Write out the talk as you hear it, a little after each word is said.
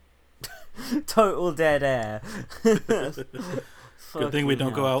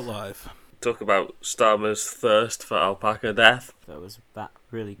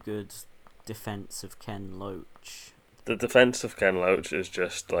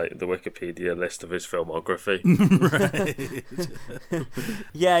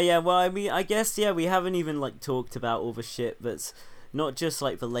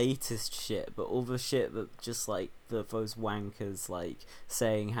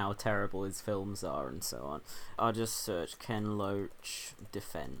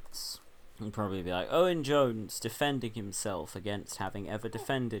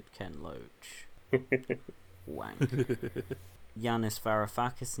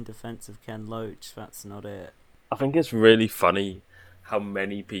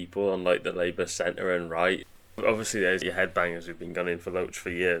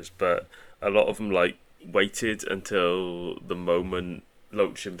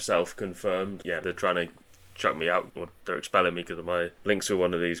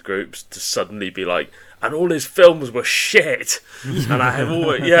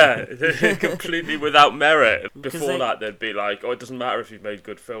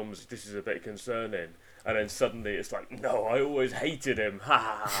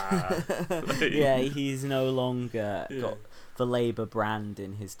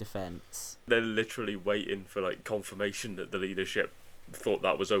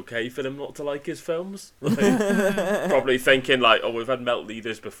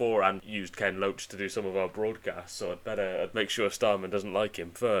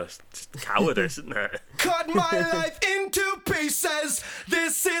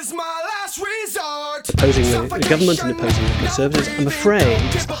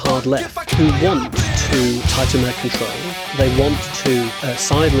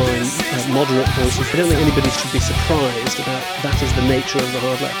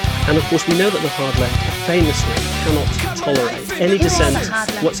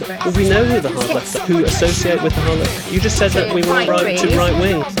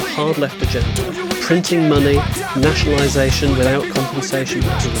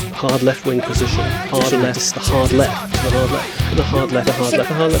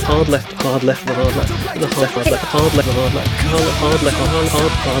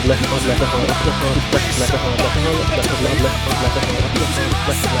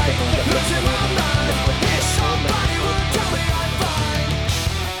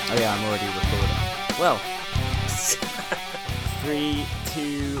Oh yeah, I'm already recording. Well, 3,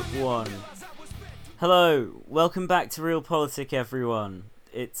 2, 1. Hello, welcome back to Real Politic, everyone.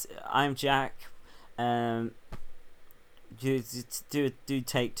 I'm Jack. Do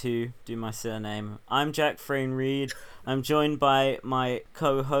take two. Do my surname. I'm Jack Frayne Reed. I'm joined by my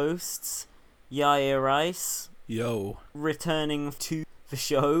co-hosts, Yair Rice. Yo. Returning to the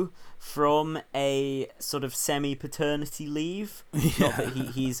show from a sort of semi-paternity leave. Not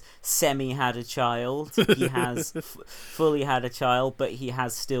that he's semi-had a child. He has fully had a child, but he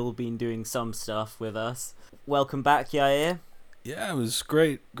has still been doing some stuff with us. Welcome back, Yair. Yeah, it was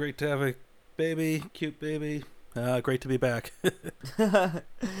great. Great to have a baby. Cute baby. Great to be back.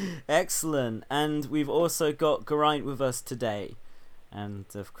 Excellent. And we've also got Geraint with us today. And,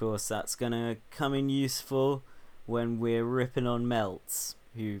 of course, that's going to come in useful when we're ripping on Melts,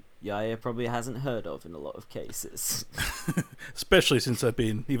 who Yair probably hasn't heard of in a lot of cases. Especially since I've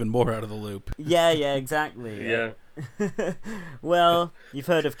been even more out of the loop. Yeah, exactly. Yeah. Well, you've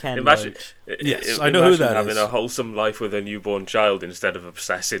heard of Ken Imagine, Loach. Yes, I know who that having is. a wholesome life with a newborn child instead of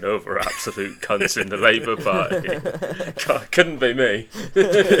obsessing over absolute cunts in the Labour Party. God, couldn't be me.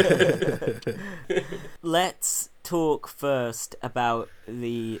 Let's talk first about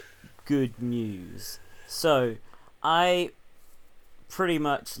the good news. So, I pretty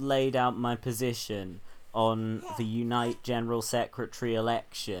much laid out my position on the Unite General Secretary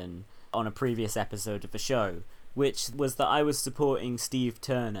election on a previous episode of the show, which was that I was supporting Steve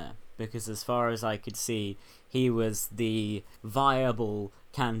Turner, because as far as I could see, he was the viable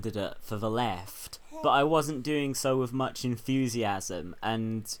candidate for the left. But I wasn't doing so with much enthusiasm,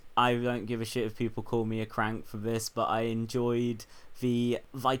 and I don't give a shit if people call me a crank for this, but I enjoyed the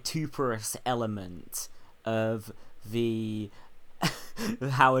vituperous element of the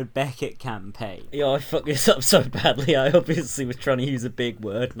Howard Beckett campaign. Yo, I fucked this up so badly. I obviously was trying to use a big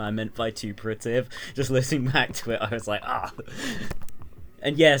word and I meant vituperative. Just listening back to it, I was like,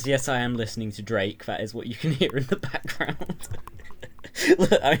 And yes, I am listening to Drake. That is what you can hear in the background.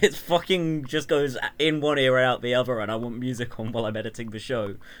 Look, it fucking just goes in one ear and out the other, and I want music on while I'm editing the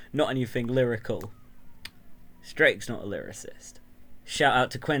show. Not anything lyrical. Drake's not a lyricist. Shout out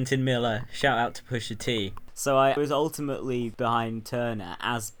to Quentin Miller. Shout out to Pusha T. So I was ultimately behind Turner,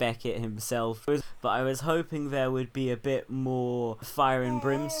 as Beckett himself was, but I was hoping there would be a bit more fire and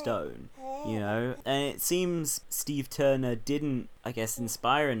brimstone, you know? And it seems Steve Turner didn't, I guess,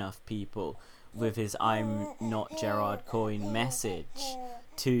 inspire enough people with his "I'm not Gerard Coyne" message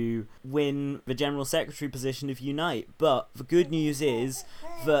to win the General Secretary position of Unite. But the good news is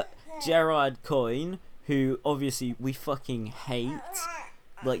that Gerard Coyne, who obviously we fucking hate,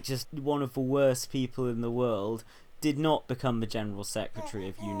 like just one of the worst people in the world, did not become the General Secretary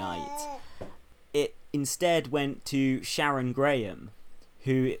of Unite. It instead went to Sharon Graham,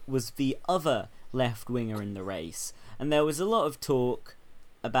 who was the other left-winger in the race. And there was a lot of talk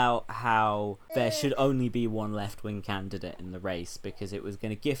about how there should only be one left-wing candidate in the race because it was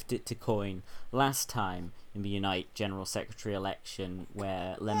going to gift it to Coyne last time in the Unite General Secretary election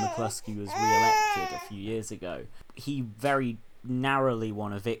where Len McCluskey was re-elected a few years ago. He very narrowly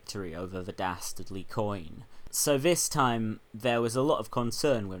won a victory over the dastardly Coyne. So this time there was a lot of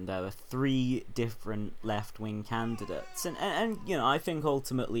concern when there were 3 different left-wing candidates. And you know, I think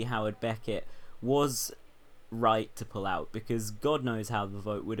ultimately Howard Beckett was right to pull out, because God knows how the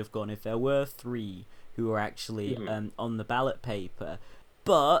vote would have gone if there were 3 who were actually on the ballot paper.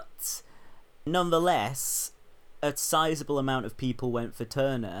 But nonetheless, a sizable amount of people went for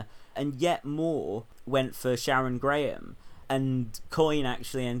Turner, and yet more went for Sharon Graham. And Coyne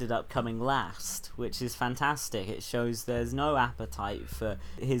actually ended up coming last, which is fantastic. It shows there's no appetite for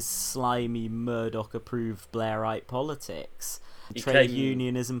his slimy Murdoch-approved Blairite politics. Trade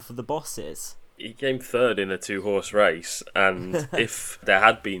unionism for the bosses. He came third in a 2-horse race, and if there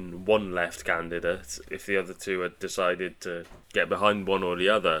had been one left candidate, if the other 2 had decided to get behind one or the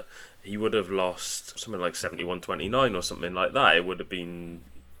other, he would have lost something like 71-29 or something like that. It would have been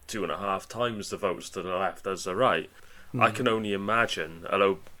 2.5 times the votes to the left as the right. I can only imagine,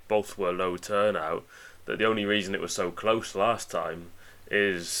 although both were low turnout, that the only reason it was so close last time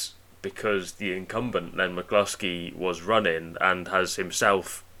is because the incumbent, Len McCluskey, was running and has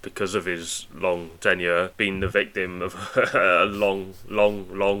himself, because of his long tenure, been the victim of a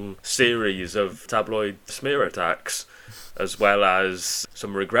long series of tabloid smear attacks, as well as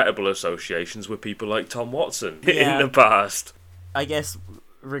some regrettable associations with people like Tom Watson in the past. I guess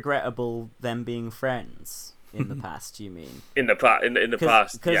regrettable them being friends. In the past, you mean? In the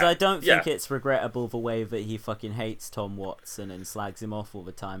past, because I don't think it's regrettable the way that he fucking hates Tom Watson and slags him off all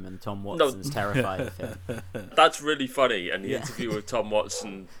the time, and Tom Watson's terrified of him. That's really funny. And the interview with Tom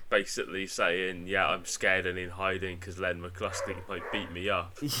Watson basically saying, "Yeah, I'm scared and in hiding because Len McCluskey might beat me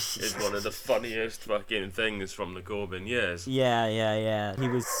up," is one of the funniest fucking things from the Corbyn years. Yeah. He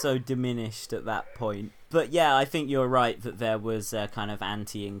was so diminished at that point. But yeah, I think you're right that there was a kind of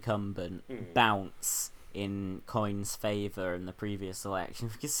anti-incumbent bounce in Coyne's favour in the previous election,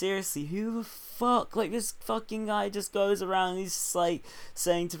 because seriously, who the fuck, like, this fucking guy just goes around, he's just like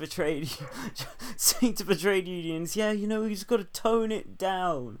saying to the trade unions, yeah, you know, he's got to tone it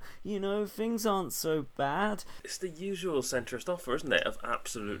down, you know, things aren't so bad. It's the usual centrist offer, isn't it, of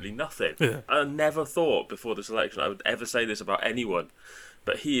absolutely nothing. I never thought before this election I would ever say this about anyone,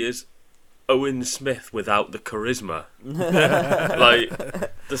 but he is Owen Smith without the charisma.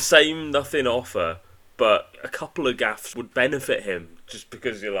 Like, the same nothing offer, but a couple of gaffes would benefit him, just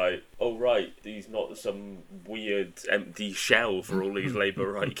because you're like, oh right, he's not some weird empty shell for all these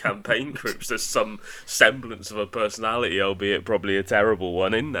Labour right campaign groups. There's some semblance of a personality, albeit probably a terrible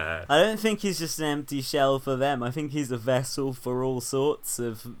one, in there. I don't think he's just an empty shell for them. I think he's a vessel for all sorts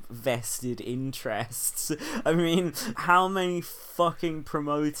of vested interests. I mean, how many fucking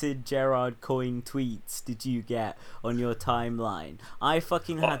promoted Gerard Coyne tweets did you get on your timeline? I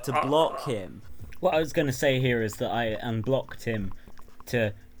fucking had to block him. What I was going to say here is that I unblocked him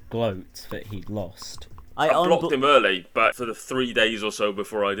to gloat that he'd lost. I blocked him early, but for the 3 days or so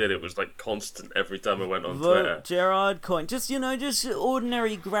before I did, it was like constant every time I went on Twitter. Gerard Coyne, just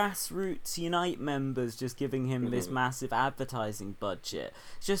ordinary grassroots Unite members just giving him this massive advertising budget.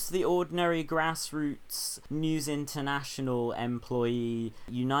 Just the ordinary grassroots News International employee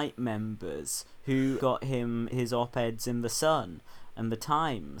Unite members who got him his op-eds in The Sun and The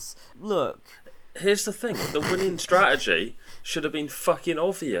Times. Look, here's the thing, the winning strategy should have been fucking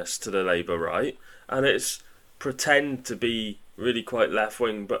obvious to the Labour right, and it's pretend to be really quite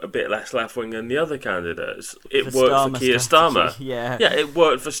left-wing but a bit less left-wing than the other candidates. It worked for Keir Starmer. Yeah, it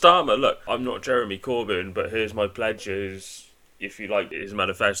worked for Starmer. Look, I'm not Jeremy Corbyn, but here's my pledges. If you like his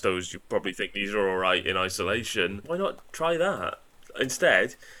manifestos, you probably think these are alright in isolation. Why not try that?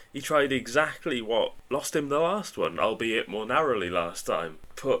 Instead, he tried exactly what lost him the last one, albeit more narrowly last time.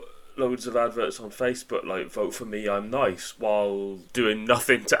 Put loads of adverts on Facebook like "Vote for me, I'm nice," while doing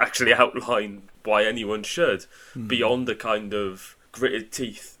nothing to actually outline why anyone should, beyond the kind of gritted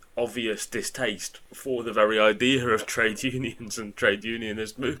teeth, obvious distaste for the very idea of trade unions and trade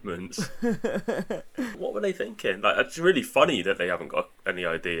unionist movements. What were they thinking? Like, it's really funny that they haven't got any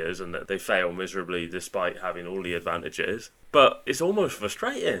ideas and that they fail miserably despite having all the advantages. But it's almost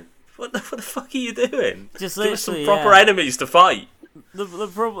frustrating. What the fuck are you doing? Just Give us some literally, proper enemies to fight. The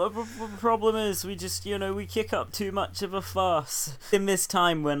problem is we just, we kick up too much of a fuss in this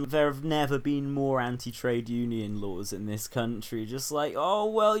time when there have never been more anti-trade union laws in this country. Just like, oh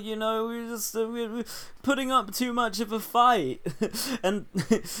well, we're putting up too much of a fight. And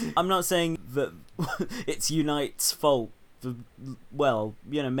I'm not saying that it's Unite's fault. Well,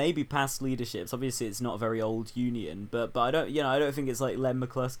 maybe past leaderships. Obviously, it's not a very old union, but I don't think it's like Len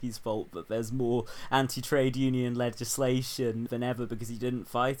McCluskey's fault that there's more anti-trade union legislation than ever because he didn't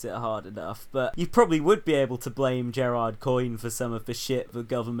fight it hard enough. But you probably would be able to blame Gerard Coyne for some of the shit the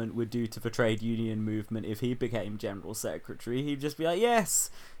government would do to the trade union movement if he became general secretary. He'd just be like, yes,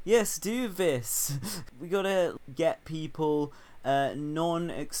 do this. We gotta get people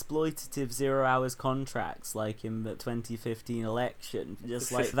non-exploitative 0 hours contracts like in the 2015 election.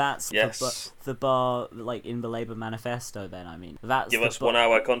 Just like that's yes. the bar, like in the Labour manifesto. Then that's give us 1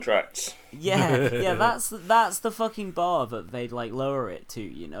 hour contracts. Yeah, that's the fucking bar that they'd like lower it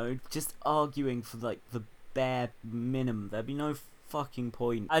to. Just arguing for like the bare minimum. There'd be no fucking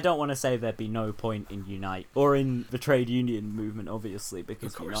point. I don't want to say there'd be no point in Unite or in the trade union movement, obviously,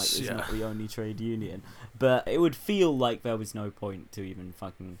 because Unite is not the only trade union, but it would feel like there was no point to even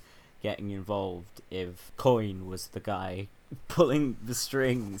fucking getting involved if Coyne was the guy pulling the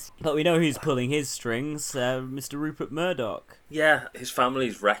strings. But we know who's pulling his strings, Mr. Rupert Murdoch. Yeah, his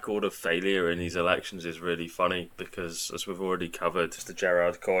family's record of failure in these elections is really funny because, as we've already covered, Mr.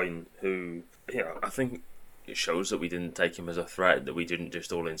 Gerard Coyne, who, I think it shows that we didn't take him as a threat, that we didn't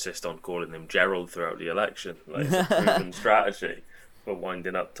just all insist on calling him Gerald throughout the election. Like, it's a proven strategy for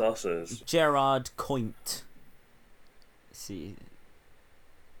winding up tossers. Gerard Coynt. See.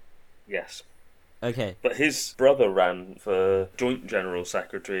 Yes. Okay. But his brother ran for Joint General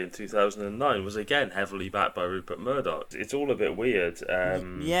Secretary in 2009, was again heavily backed by Rupert Murdoch. It's all a bit weird.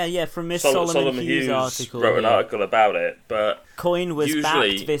 From Miss Solomon Hughes' article. Wrote an article about it, but Coyne was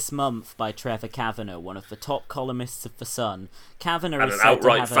backed this month by Trevor Kavanagh, one of the top columnists of The Sun. Kavanagh and is an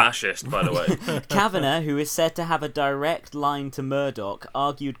outright fascist, by the way. Kavanagh, who is said to have a direct line to Murdoch,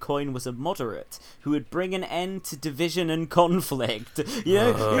 argued Coyne was a moderate who would bring an end to division and conflict.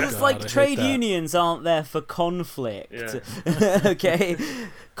 Trade unions aren't there for conflict. Yeah. Okay?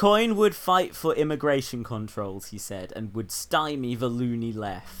 Coyne would fight for immigration controls, he said, and would stymie the loony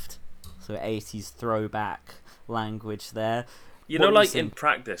left. So 80s throwback language there. In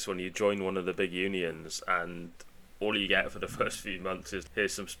practice, when you join one of the big unions and all you get for the first few months is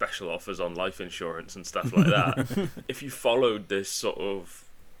here's some special offers on life insurance and stuff like that. If you followed this sort of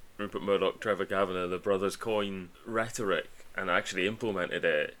Rupert Murdoch, Trevor Kavanagh, the brothers Coyne rhetoric and actually implemented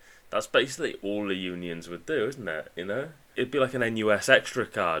it, that's basically all the unions would do, isn't it? It'd be like an NUS extra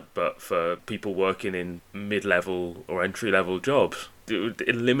card, but for people working in mid-level or entry-level jobs. It would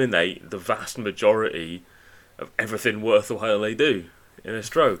eliminate the vast majority of everything worthwhile they do in a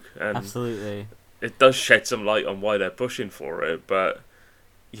stroke. And absolutely. It does shed some light on why they're pushing for it, but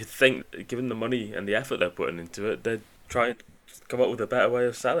you'd think, given the money and the effort they're putting into it, they'd try and come up with a better way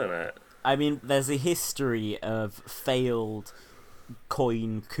of selling it. I mean, there's a history of failed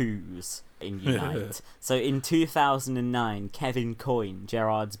Coyne coups in Unite. So in 2009, Kevin Coyne,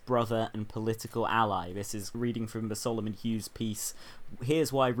 Gerard's brother and political ally, this is reading from the Solomon Hughes piece,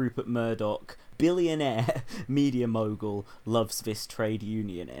 here's why Rupert Murdoch, billionaire media mogul, loves this trade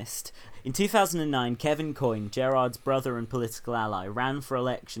unionist. In 2009, Kevin Coyne, Gerard's brother and political ally, ran for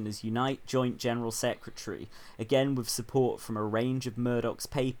election as Unite Joint General Secretary, again with support from a range of Murdoch's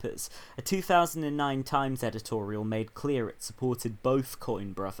papers. A 2009 Times editorial made clear it supported both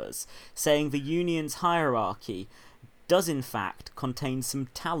Coyne brothers, saying the union's hierarchy does in fact contain some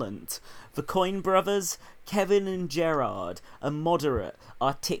talent. The Coyne brothers, Kevin and Gerard, are moderate,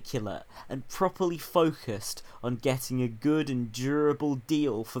 articulate, and properly focused on getting a good and durable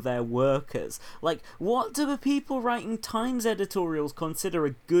deal for their workers. Like, what do the people writing Times editorials consider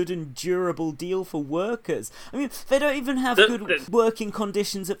a good and durable deal for workers? I mean, they don't even have good working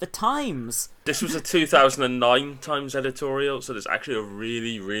conditions at the Times. This was a 2009 Times editorial, so there's actually a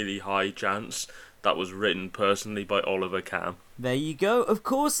really, really high chance that was written personally by Oliver Kahn. There you go. Of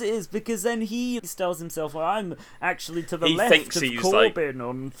course it is, because then he tells himself, well, I'm actually to the He left thinks of he's Corbyn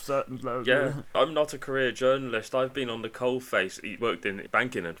on certain levels. Yeah, I'm not a career journalist. I've been on the coalface. He worked in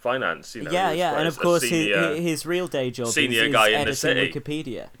banking and finance. You know, Yeah, he was yeah, and quite of a course senior, his real day job senior is guy in the editing city.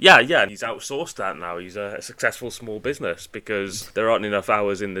 Wikipedia. Yeah, he's outsourced that now. He's a successful small business because there aren't enough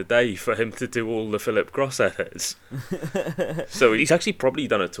hours in the day for him to do all the Philip Cross edits. So he's actually probably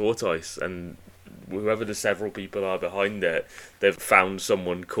done a tortoise, and whoever the several people are behind it, they've found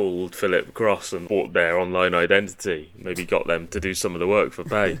someone called Philip Cross and bought their online identity. Maybe got them to do some of the work for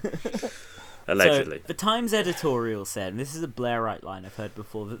pay. Allegedly. So, the Times editorial said, and this is a Blairite line I've heard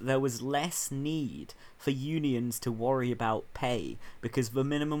before, that there was less need for unions to worry about pay because of the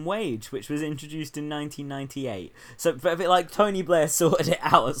minimum wage, which was introduced in 1998. So, like, Tony Blair sorted it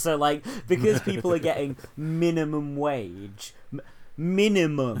out. So, like, because people are getting minimum wage...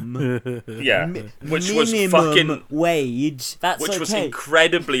 Minimum, yeah, which was minimum fucking wage. That's which okay. was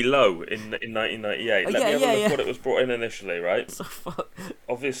incredibly low in 1998. Let me have a look what it was brought in initially, right? So fuck.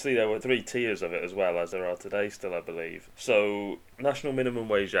 Obviously, there were 3 tiers of it as well, as there are today still, I believe. So, National Minimum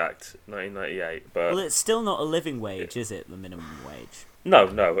Wage Act, 1998. But Well, it's still not a living wage, is it? The minimum wage.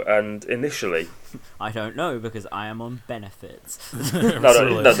 no, and initially, I don't know because I am on benefits.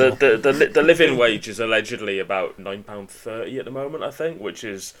 the living wage is allegedly about £9.30 at the moment, I think, which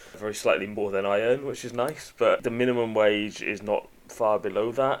is very slightly more than I earn, which is nice. But the minimum wage is not far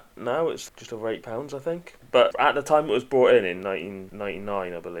below that now. It's just over £8, I think. But at the time it was brought in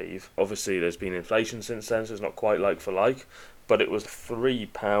 1999, I believe. Obviously, there's been inflation since then, so it's not quite like for like. But it was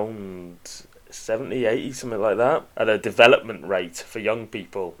 £3. 70, 80, something like that, at a development rate for young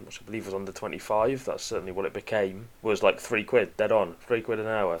people, which I believe was under 25, that's certainly what it became, was like £3, dead on, £3 an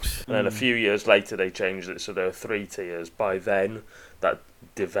hour. And then a few years later they changed it so there were 3 tiers. By then, that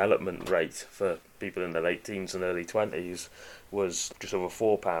development rate for people in their late teens and early 20s was just over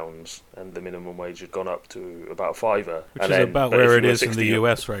 £4, and the minimum wage had gone up to about £5. Which is about where it is in the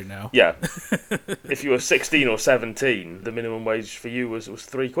US right now. Yeah. If you were 16 or 17, the minimum wage for you was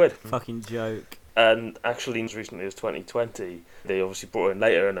 £3. Fucking joke. And actually, as recently as 2020, they obviously brought in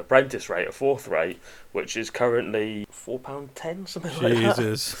later an apprentice rate, a 4th rate, which is currently £4.10, something like that.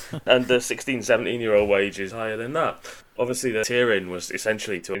 Jesus. And the 16, 17-year-old wage is higher than that. Obviously, the tiering was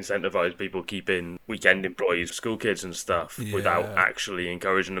essentially to incentivise people keeping weekend employees, school kids and stuff, without actually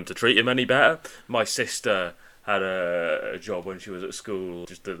encouraging them to treat them any better. My sister had a job when she was at school,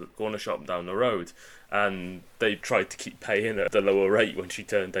 just at the corner shop down the road, and they tried to keep paying her at the lower rate when she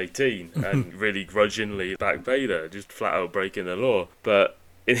turned 18 and really grudgingly back paid her, just flat out breaking the law. But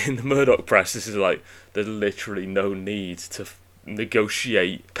in the Murdoch press, this is like, there's literally no need to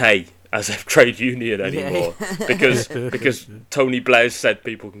negotiate pay as a trade union anymore, because Tony Blair said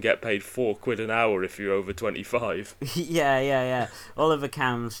people can get paid £4 an hour if you're over 25. Yeah. Oliver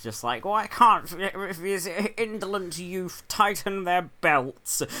Camm's just like, why can't these indolent youth tighten their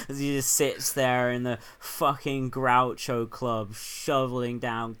belts? As he just sits there in the fucking Groucho Club, shoveling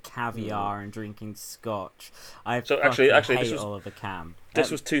down caviar and drinking scotch. Actually, hate this was Oliver Camm. This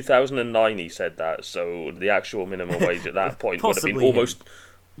was 2009. He said that, so the actual minimum wage at that point would have been almost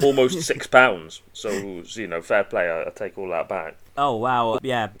 £6. So, you know, fair play. I take all that back. Oh, wow.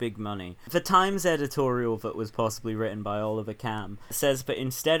 Yeah, big money. The Times editorial that was possibly written by Oliver Camm says that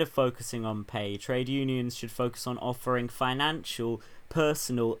instead of focusing on pay, trade unions should focus on offering financial,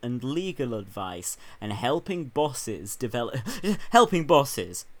 personal and legal advice and helping bosses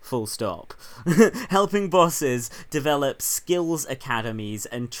full stop helping bosses develop skills academies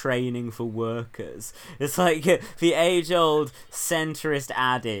and training for workers. It's like the age-old centrist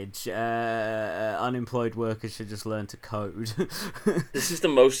adage, unemployed workers should just learn to code. This is the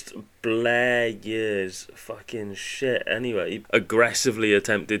most Blair years fucking shit anyway. Aggressively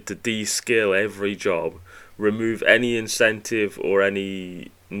attempted to de-skill every job, remove any incentive or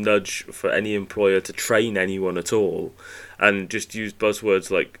any nudge for any employer to train anyone at all, and just use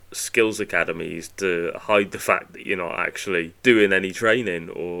buzzwords like skills academies to hide the fact that you're not actually doing any training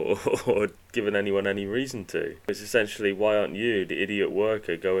or giving anyone any reason to. It's essentially, why aren't you, the idiot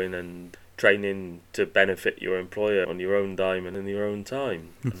worker, going and training to benefit your employer on your own dime and in your own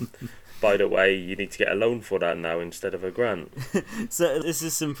time? By the way, you need to get a loan for that now instead of a grant. So this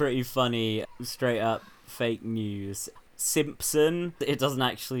is some pretty funny, straight up fake news. Simpson, it doesn't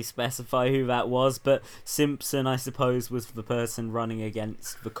actually specify who that was, but Simpson, I suppose, was the person running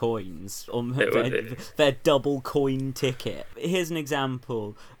against the coins on their double coin ticket. Here's an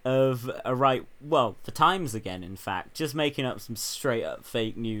example of the Times again, in fact, just making up some straight up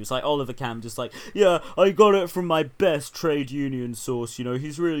fake news. Like Oliver Camp just like, yeah, I got it from my best trade union source,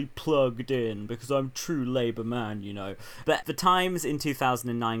 he's really plugged in because I'm true Labour man, But the Times in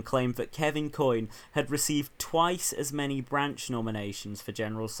 2009 claimed that Kevin Coyne had received twice as many branch nominations for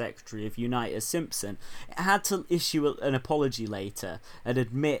General Secretary of Unite as Simpson. It had to issue an apology later and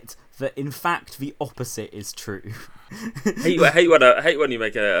admit that in fact the opposite is true. I hate when you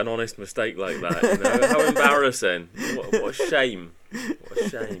make an honest mistake like that. How embarrassing! What a shame! What a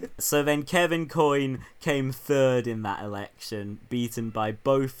shame! So then Kevin Coyne came third in that election, beaten by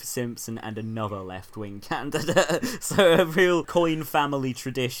both Simpson and another left-wing candidate. So a real Coyne family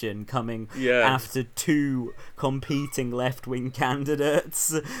tradition coming after two competing left-wing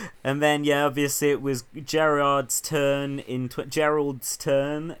candidates. And then obviously it was Gerald's turn in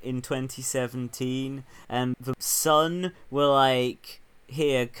 2017, and the Sun were like,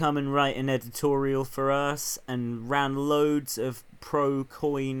 here, come and write an editorial for us, and ran loads of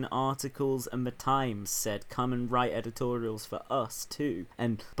pro-Coyne articles, and the Times said, come and write editorials for us too.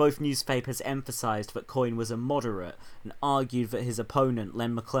 And both newspapers emphasised that Coyne was a moderate and argued that his opponent,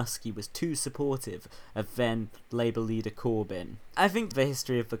 Len McCluskey, was too supportive of then Labour leader Corbyn. I think the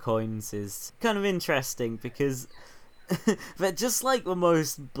history of the Coynes is kind of interesting because they're just like the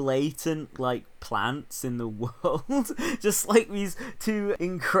most blatant plants in the world. Just like these two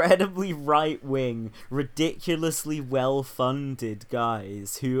incredibly right-wing, ridiculously well-funded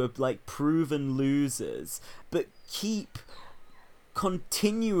guys who are proven losers, but keep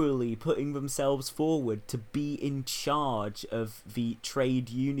continually putting themselves forward to be in charge of the trade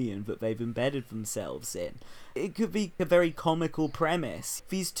union that they've embedded themselves in. It could be a very comical premise.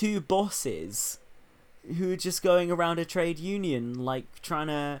 These two bosses who are just going around a trade union, trying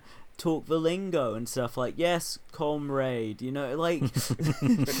to talk the lingo and stuff, yes, comrade, these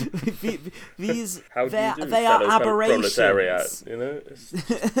they are aberrations.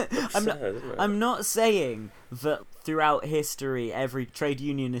 I'm not saying that throughout history every trade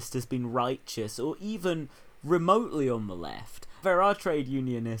unionist has been righteous or even remotely on the left. There are trade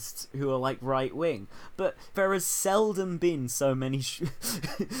unionists who are right-wing, but there has seldom been so many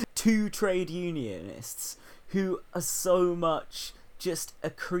two trade unionists who are so much just a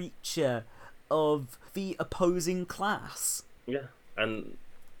creature of the opposing class. Yeah, and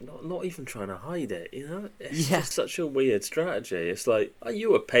not even trying to hide it, It's just such a weird strategy. It's like, are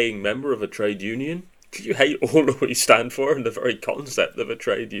you a paying member of a trade union? Do you hate all of what you stand for and the very concept of a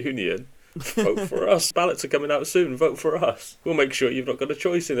trade union? Vote for us. Ballots are coming out soon. Vote for us. We'll make sure you've not got a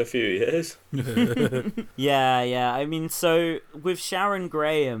choice in a few years. Yeah. I mean, so with Sharon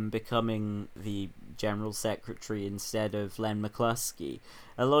Graham becoming the General Secretary instead of Len McCluskey,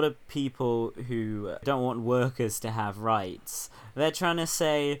 a lot of people who don't want workers to have rights, they're trying to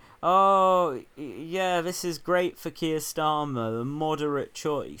say, oh, yeah, this is great for Keir Starmer, a moderate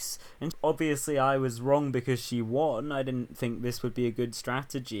choice. And obviously I was wrong because she won. I didn't think this would be a good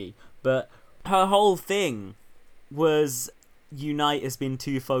strategy. But her whole thing was Unite has been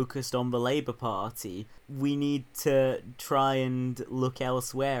too focused on the Labour Party. We need to try and look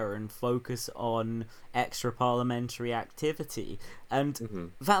elsewhere and focus on extra parliamentary activity.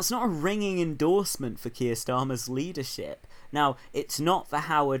 And that's not a ringing endorsement for Keir Starmer's leadership. Now, it's not the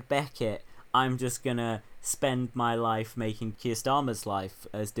Howard Beckett, I'm just gonna spend my life making Keir Starmer's life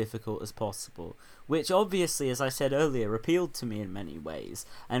as difficult as possible, which obviously, as I said earlier, appealed to me in many ways.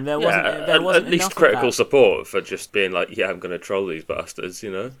 And there wasn't at least critical support for just being like, yeah, I'm going to troll these bastards,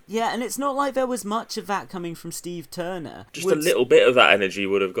 Yeah, and it's not like there was much of that coming from Steve Turner. Just a little bit of that energy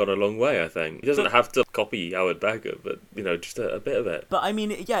would have gone a long way, I think. He doesn't have to copy Howard Beckett, but, just a bit of it. But, I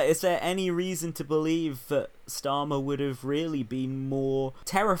mean, yeah, is there any reason to believe that Starmer would have really been more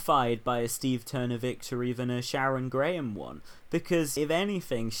terrified by a Steve Turner victory than a Sharon Graham one? Because, if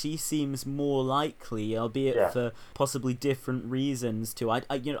anything, she seems more likely, albeit for possibly different reasons, to... like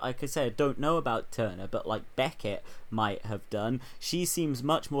I said, I don't know about Turner, but like Beckett might have done. She seems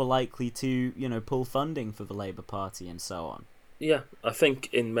much more likely to, pull funding for the Labour Party and so on. Yeah, I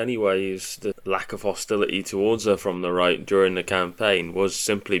think in many ways the lack of hostility towards her from the right during the campaign was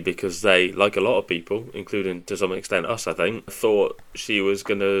simply because they, like a lot of people, including to some extent us, I think, thought she was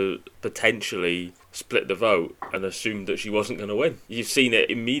going to potentially split the vote and assumed that she wasn't going to win. You've seen it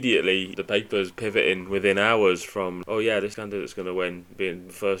immediately, the papers pivoting within hours from, oh yeah, this candidate's going to win, being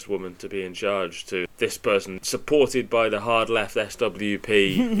the first woman to be in charge, to this person supported by the hard left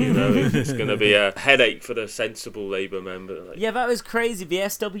SWP, you know, it's going to be a headache for the sensible Labour member. Like, Yeah, that was crazy. The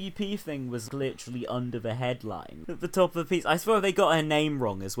SWP thing was literally under the headline. At the top of the piece. I swear they got her name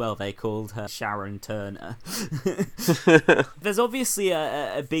wrong as well. They called her Sharon Turner. There's obviously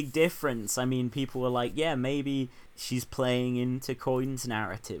a big difference. I mean, people were like, yeah, maybe she's playing into Coyne's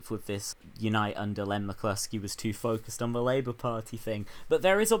narrative with this Unite under Len McCluskey was too focused on the Labour Party thing. But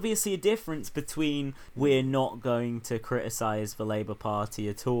there is obviously a difference between we're not going to criticise the Labour Party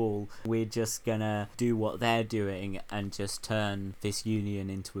at all, we're just gonna do what they're doing and just turn this union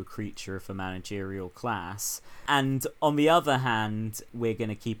into a creature of a managerial class, and on the other hand, we're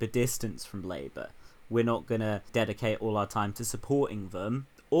gonna keep a distance from Labour. We're not gonna dedicate all our time to supporting them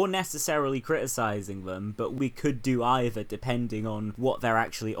or necessarily criticising them, but we could do either depending on what they're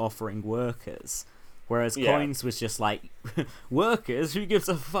actually offering workers. Whereas Coyne's was just like, workers? Who gives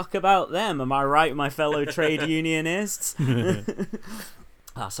a fuck about them? Am I right, my fellow trade unionists?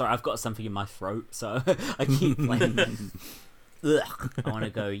 Sorry, I've got something in my throat, so I keep playing. Ugh, I want to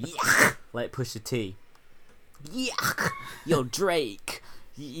go, yuck, like Pusha T. Yuck, yo, Drake.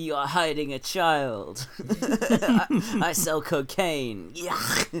 You are hiding a child. I sell cocaine.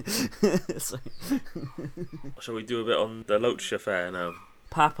 shall we do a bit on the Loach affair now?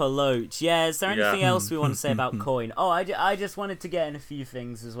 Papa Loach. Yeah, is there anything else we want to say about Coyne? Oh, I just wanted to get in a few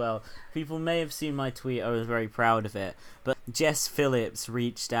things as well. People may have seen my tweet. I was very proud of it. But Jess Phillips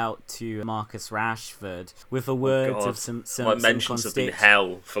reached out to Marcus Rashford with the words of some My mentions have been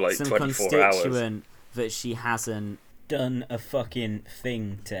hell for like 24 hours. That she hasn't done a fucking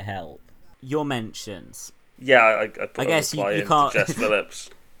thing to help. Your mentions. Yeah, I put I guess a reply you in can't... to Jess Phillips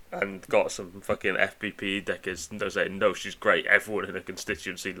and got some fucking FBP dickers saying, no, she's great. Everyone in the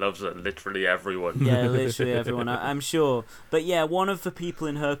constituency loves her. Literally everyone. Yeah, literally everyone. I'm sure. But yeah, one of the people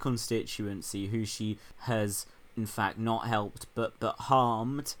in her constituency who she has, in fact, not helped but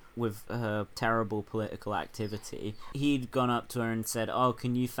harmed with her terrible political activity, he'd gone up to her and said, oh,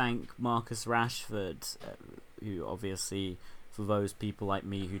 can you thank Marcus Rashford, who obviously, for those people like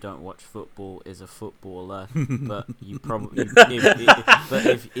me who don't watch football, is a footballer, but you probably,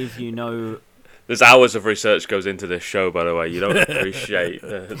 if you know... There's hours of research goes into this show, by the way. You don't appreciate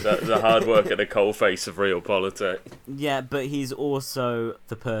the hard work at the coalface of real politics. Yeah, but he's also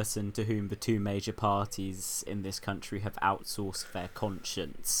the person to whom the two major parties in this country have outsourced their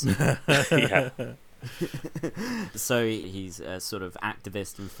conscience. Yeah. So he's a sort of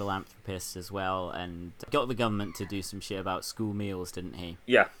activist and philanthropist as well, and got the government to do some shit about school meals, didn't he?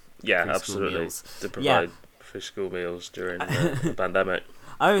 Yeah, Free absolutely. To provide free school meals during the pandemic.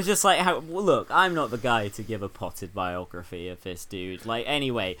 I was just like, look, I'm not the guy to give a potted biography of this dude. Like,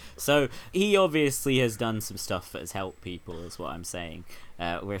 anyway, so he obviously has done some stuff that has helped people, is what I'm saying.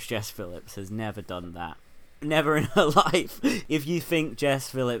 Whereas Jess Phillips has never done that. Never in her life. If you think Jess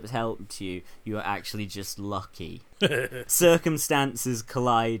Phillips helped you, you are actually just lucky. Circumstances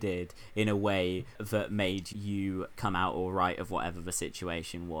collided in a way that made you come out all right of whatever the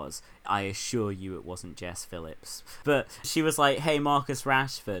situation was. I assure you it wasn't Jess Phillips. But she was like, hey, Marcus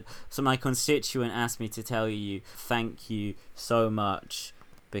Rashford, so my constituent asked me to tell you thank you so much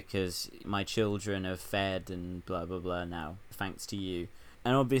because my children are fed and blah, blah, blah now, thanks to you.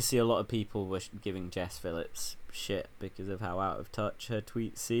 And obviously a lot of people were giving Jess Phillips shit because of how out of touch her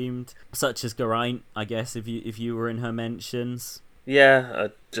tweet seemed. Such as Geraint, I guess, if you were in her mentions. Yeah, I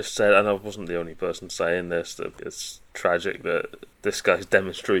just said, and I wasn't the only person saying this, that it's tragic that this guy's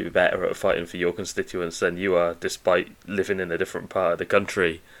demonstrated better at fighting for your constituents than you are, despite living in a different part of the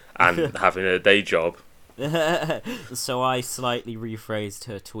country and having a day job. So I slightly rephrased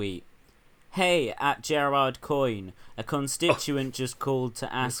her tweet. Hey, at Gerard Coyne, a constituent just called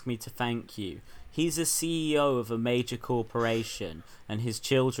to ask me to thank you. He's a CEO of a major corporation, and his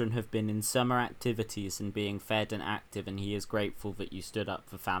children have been in summer activities and being fed and active, and he is grateful that you stood up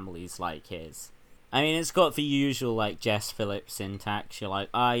for families like his. I mean, it's got the usual, like, Jess Phillips syntax. You're like,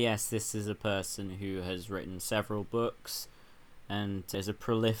 yes, this is a person who has written several books and is a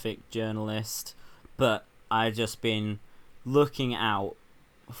prolific journalist, but I've just been looking out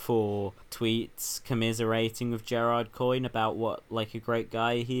for tweets commiserating with Gerard Coyne about what like a great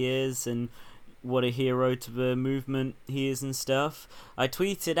guy he is and what a hero to the movement he is and stuff. I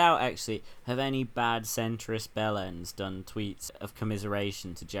tweeted out, actually, have any bad centrist bellends done tweets of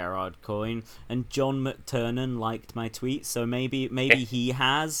commiseration to Gerard Coyne? And John McTernan liked my tweet, so maybe he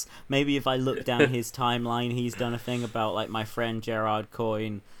has. Maybe if I look down his timeline, he's done a thing about like my friend Gerard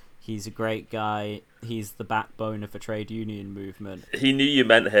Coyne He's a great guy. He's the backbone of the trade union movement. He knew you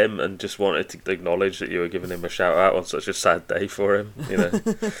meant him and just wanted to acknowledge that you were giving him a shout out on such a sad day for him. You know,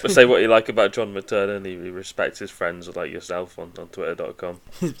 but say what you like about John McTernan. He respects his friends like yourself on Twitter.com.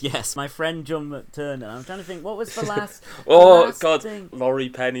 Yes, my friend John McTernan. I'm trying to think, what was the last? Oh last God, thing? Laurie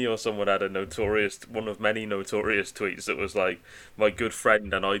Penny or someone had one of many notorious tweets that was like, my good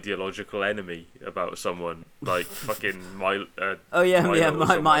friend and ideological enemy about someone like fucking Milo. Oh yeah, Milo yeah, or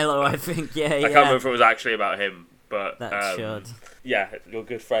something. Milo. I think, yeah. I can't remember if it was actually about him, but That should. yeah, your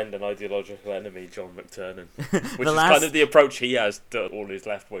good friend and ideological enemy, John McTernan, which The is last- kind of the approach he has to all his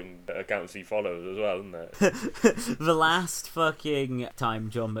left-wing accounts he follows as well, isn't it? The last fucking time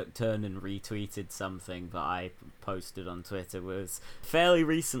John McTernan retweeted something that I posted on Twitter was fairly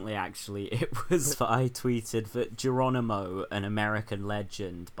recently, actually. It was that I tweeted that Geronimo, an American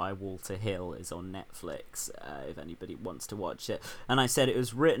Legend by Walter Hill, is on Netflix, if anybody wants to watch it. And I said it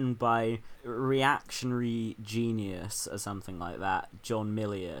was written by reactionary genius or something like that, John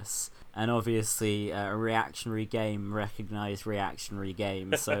Milius. And obviously, a reactionary game recognised reactionary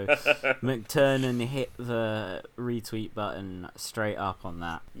game, so McTernan hit the retweet button straight up on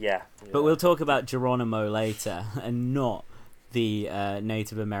that. Yeah. But we'll talk about Geronimo later, and not the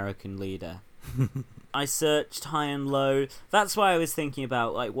Native American leader. I searched high and low. That's why I was thinking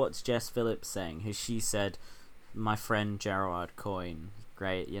about, like, what's Jess Phillips saying? Has she said, my friend Gerard Coyne,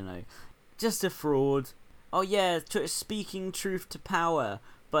 great, you know, just a fraud. Oh yeah, speaking truth to power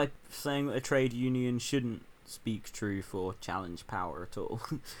by saying that a trade union shouldn't speak truth or challenge power at all.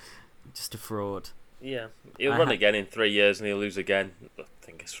 Just a fraud. Yeah, he'll run again in 3 years and he'll lose again. I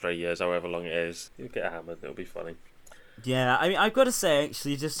think it's 3 years, however long it is. He'll get hammered. It'll be funny. Yeah, I mean, I've got to say,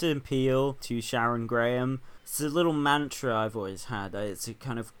 actually, just to appeal to Sharon Graham, it's a little mantra I've always had. It's a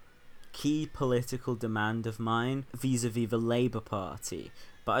kind of key political demand of mine vis-a-vis the Labour Party.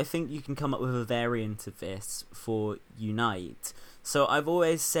 But I think you can come up with a variant of this for Unite. So I've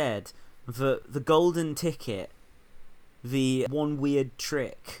always said that the golden ticket, the one weird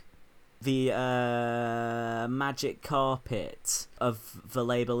trick, the magic carpet of the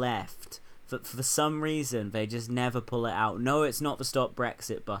Labour left, that for some reason they just never pull it out. No, it's not the Stop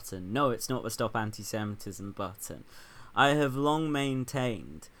Brexit button. No, it's not the Stop Anti-Semitism button. I have long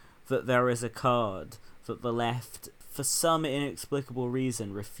maintained that there is a card that the left, for some inexplicable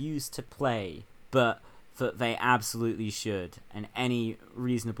reason, refuse to play, but that they absolutely should, and any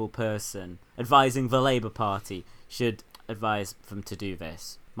reasonable person advising the Labour Party should advise them to do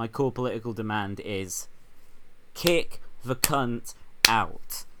this. My core political demand is kick the cunt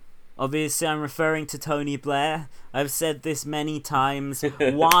out. Obviously, I'm referring to Tony Blair. I've said this many times.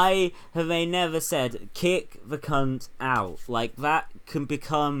 Why have they never said, kick the cunt out? Like, that can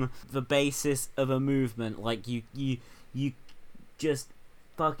become the basis of a movement. Like, you just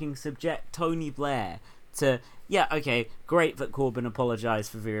fucking subject Tony Blair to... Yeah, okay, great that Corbyn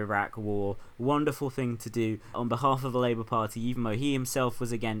apologised for the Iraq War. Wonderful thing to do on behalf of the Labour Party, even though he himself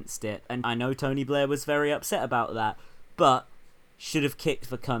was against it. And I know Tony Blair was very upset about that, but should have kicked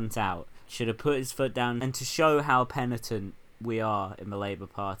the cunt out. Should have put his foot down. And to show how penitent we are in the Labour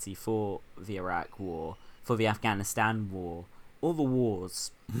Party for the Iraq War, for the Afghanistan War, all the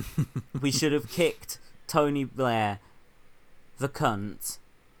wars, we should have kicked Tony Blair, the cunt,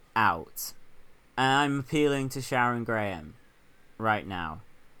 out. And I'm appealing to Sharon Graham right now.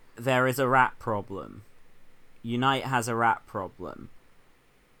 There is a rat problem. Unite has a rat problem.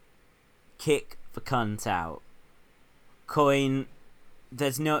 Kick the cunt out. Coyne,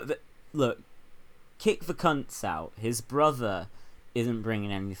 there's no... Look, kick the cunts out. His brother isn't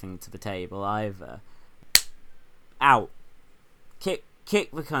bringing anything to the table either. Out. Kick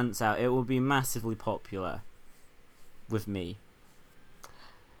the cunts out. It will be massively popular with me.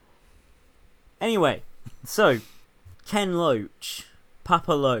 Anyway, so, Ken Loach,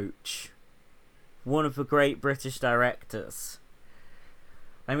 Papa Loach, one of the great British directors.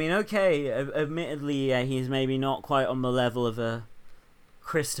 I mean, okay, admittedly, he's maybe not quite on the level of a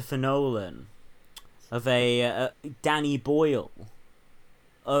Christopher Nolan, of a Danny Boyle,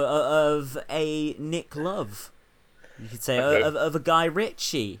 of a Nick Love, you could say, Okay. of a Guy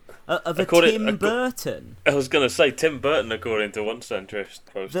Ritchie, of a Tim Burton. I was going to say, Tim Burton, according to one centrist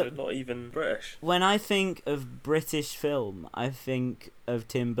poster, not even British. When I think of British film, I think of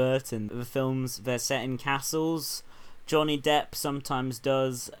Tim Burton. The films, they're set in castles. Johnny Depp sometimes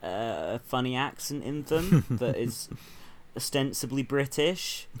does a funny accent in them that is ostensibly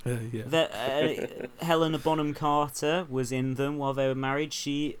British. Yeah. Helena Bonham Carter was in them while they were married.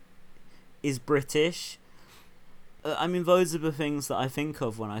 She is British. I mean, those are the things that I think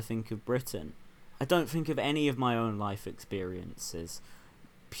of when I think of Britain. I don't think of any of my own life experiences.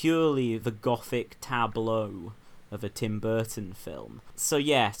 purely the gothic tableau of a Tim Burton film. So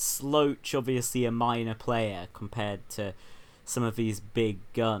yes, Loach obviously a minor player compared to some of these big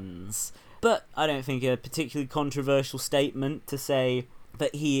guns. But I don't think a particularly controversial statement to say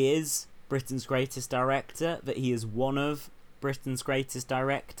that he is Britain's greatest director, that he is one of Britain's greatest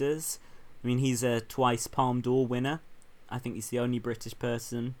directors. I mean, he's a twice Palme d'Or winner. I think he's the only British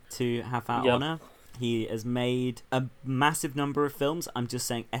person to have that honour. He has made a massive number of films. I'm just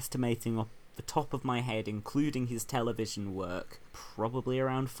saying, estimating off the top of my head, including his television work, probably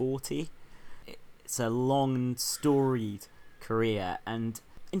around 40. It's a long and storied career, and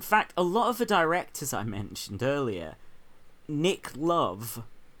in fact, a lot of the directors I mentioned earlier, Nick Love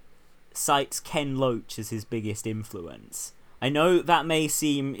cites Ken Loach as his biggest influence. I know that may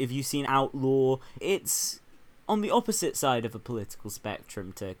seem, if you've seen Outlaw, it's on the opposite side of a political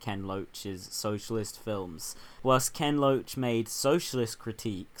spectrum to Ken Loach's socialist films. Whilst Ken Loach made socialist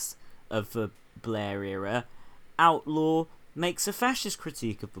critiques of the Blair era, Outlaw makes a fascist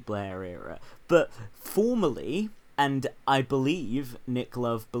critique of the Blair era. But formally, and I believe Nick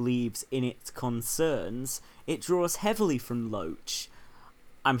Love believes in its concerns, it draws heavily from Loach.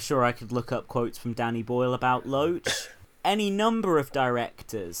 I'm sure I could look up quotes from Danny Boyle about Loach. Any number of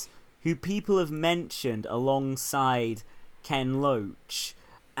directors who people have mentioned alongside Ken Loach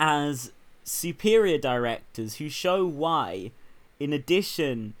as superior directors who show why, in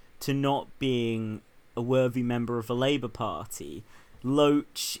addition to not being a worthy member of the Labour Party,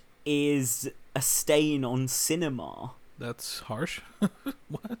 Loach is a stain on cinema. That's harsh.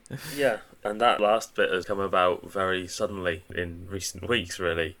 What? Yeah, and that last bit has come about very suddenly in recent weeks,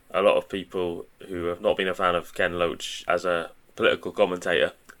 really. A lot of people who have not been a fan of Ken Loach as a political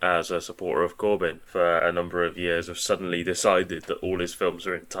commentator, as a supporter of Corbyn for a number of years, have suddenly decided that all his films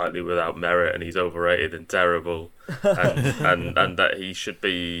are entirely without merit and he's overrated and terrible, and that he should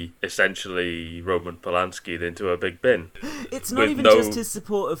be essentially Roman Polanski'd into a big bin. It's not even just his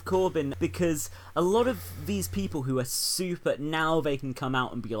support of Corbyn, because a lot of these people who are super, now they can come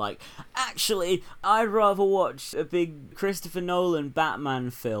out and be like, actually, I'd rather watch a big Christopher Nolan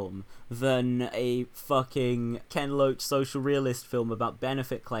Batman film than a fucking Ken Loach social realist film about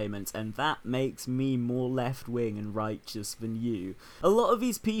benefit claimants, and that makes me more left-wing and righteous than you. A lot of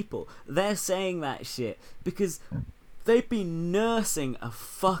these people, they're saying that shit because they've been nursing a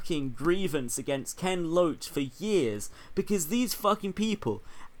fucking grievance against Ken Loach for years, because these fucking people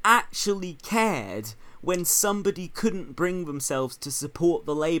actually cared when somebody couldn't bring themselves to support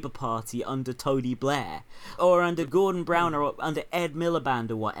the Labour Party under Tony Blair, or under Gordon Brown, or under Ed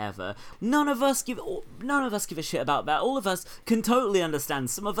Miliband, or whatever. None of us give a shit about that. All of us can totally understand.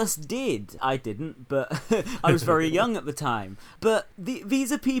 Some of us did. I didn't, but I was very young at the time. But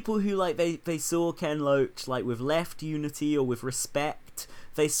these are people who, like, they saw Ken Loach, like, with left unity or with respect.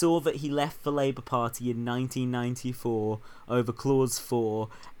 They saw that he left the Labour Party in 1994 over Clause 4,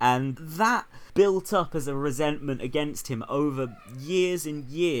 and that built up as a resentment against him over years and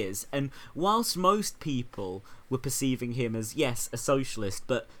years. And whilst most people were perceiving him as, yes, a socialist,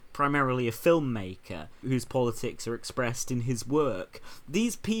 but primarily a filmmaker whose politics are expressed in his work,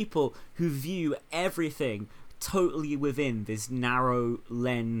 these people who view everything totally within this narrow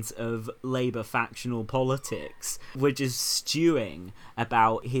lens of Labour factional politics were just stewing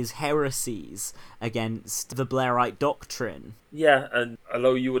about his heresies against the Blairite doctrine. Yeah, and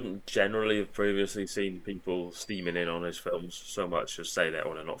although you wouldn't generally have previously seen people steaming in on his films so much as say that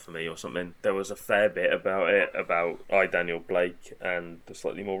one are not for me or something, there was a fair bit about it, about I, Daniel Blake, and the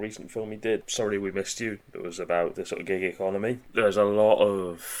slightly more recent film he did, Sorry We Missed You, that was about the sort of gig economy. There's a lot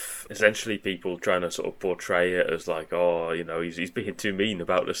of essentially people trying to sort of portray it as like, oh, you know, he's being too mean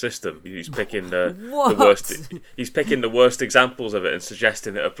about the system. He's picking the worst. He's picking the worst examples of it and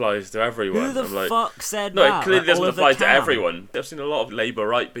suggesting it applies to everyone. Who the fuck said no, that? No, it clearly doesn't Oliver apply Cam. to everyone. I've seen a lot of Labour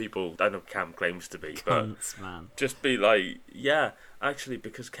right people, I know Cam claims to be, Cunts, but man. just be like, yeah, actually,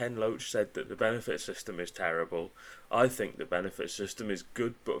 because Ken Loach said that the benefit system is terrible, I think the benefit system is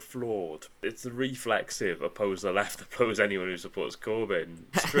good but flawed. It's the reflexive, oppose the left, oppose anyone who supports Corbyn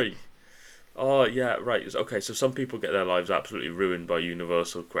street. Oh, yeah, right. Okay, so some people get their lives absolutely ruined by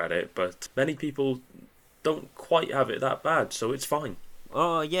universal credit, but many people don't quite have it that bad, so it's fine.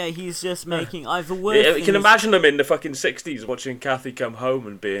 Oh, yeah, he's just making either worse. You can imagine them in the fucking 60s watching Kathy come home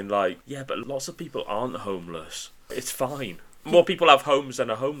and being like, yeah, but lots of people aren't homeless. It's fine. More people have homes than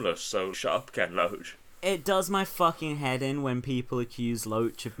are homeless, so shut up, Ken Loach. It does my fucking head in when people accuse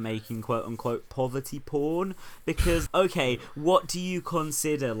Loach of making quote-unquote poverty porn, because, okay, what do you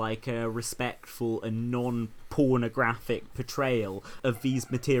consider like a respectful and pornographic portrayal of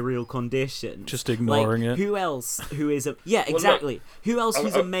these material conditions. Just ignoring it. Who else who is a exactly. Who else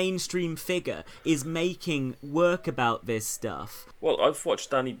who's a mainstream figure is making work about this stuff? Well, I've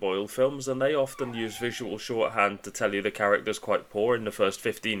watched Danny Boyle films, and they often use visual shorthand to tell you the character's quite poor in the first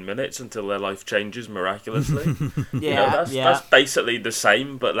 15 minutes until their life changes miraculously. That's basically the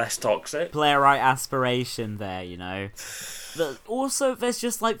same, but less toxic. Playwright aspiration there, you know. But also, there's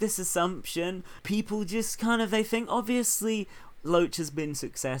just like this assumption. People just kind of, they think, obviously, Loach has been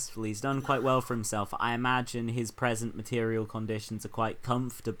successful. He's done quite well for himself. I imagine his present material conditions are quite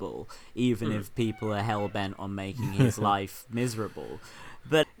comfortable, even if people are hell-bent on making his life miserable.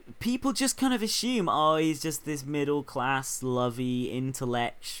 But people just kind of assume, oh, he's just this middle-class, lovey,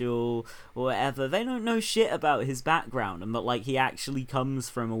 intellectual, or whatever. They don't know shit about his background, and that, like, he actually comes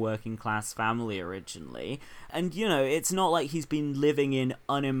from a working-class family originally. And, you know, it's not like he's been living in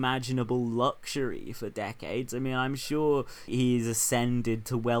unimaginable luxury for decades. I mean, I'm sure he's ascended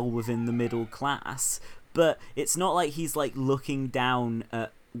to well within the middle class, but it's not like he's, like, looking down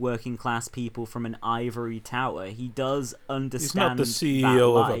at working class people from an ivory tower. He does understand. He's not the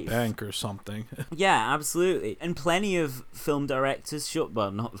CEO of a bank or something. Yeah, absolutely. And plenty of film directors should, well,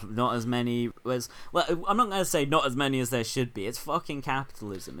 not as many as, well, I'm not going to say not as many as there should be. It's fucking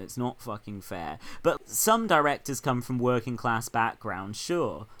capitalism. It's not fucking fair. But some directors come from working class backgrounds,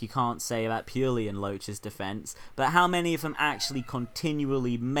 sure. You can't say that purely in Loach's defense, but how many of them actually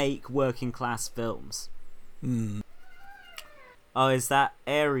continually make working class films? Oh, is that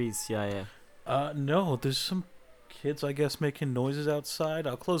Ares? Yeah. No, there's some kids, I guess, making noises outside.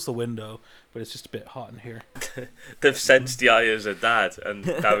 I'll close the window, but it's just a bit hot in here. They've sensed Yaya as a dad, and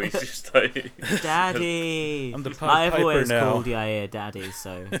now he's just like... Daddy! I'm the I've Piper always now. called Yaya Daddy,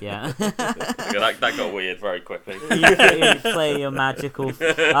 so, yeah. that got weird very quickly. You play your magical...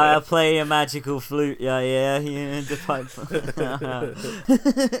 I'll play your magical flute, yeah, the piper.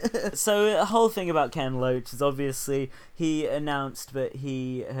 So, the whole thing about Ken Loach is obviously he announced that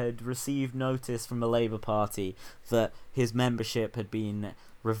he had received notice from the Labour Party that his membership had been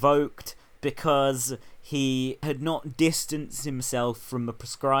revoked because he had not distanced himself from the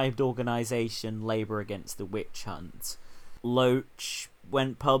proscribed organisation Labour Against the Witch Hunt. Loach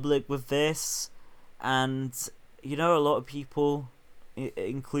went public with this, and, you know, a lot of people,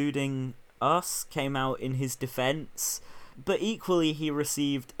 including us, came out in his defence, but equally he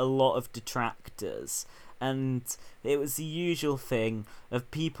received a lot of detractors. And it was the usual thing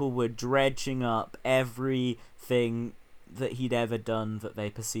of people were dredging up everything that he'd ever done that they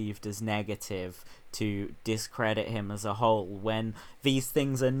perceived as negative to discredit him as a whole, when these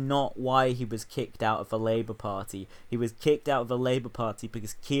things are not why he was kicked out of the Labour Party. He was kicked out of the Labour Party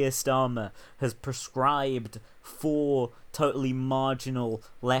because Keir Starmer has prescribed 4 totally marginal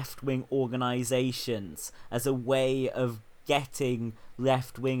left-wing organisations as a way of getting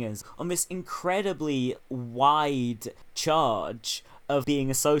left-wingers on this incredibly wide charge of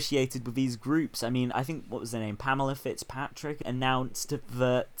being associated with these groups. I mean, I think, what was her name? Pamela Fitzpatrick announced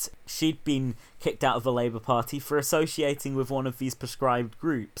that she'd been kicked out of the Labour Party for associating with one of these prescribed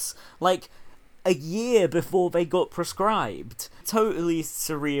groups. Like, a year before they got prescribed. Totally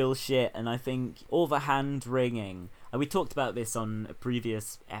surreal shit, and I think all the hand-wringing... We talked about this on a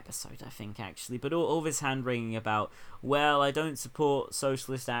previous episode, I think, actually, but all this hand-wringing about, well, I don't support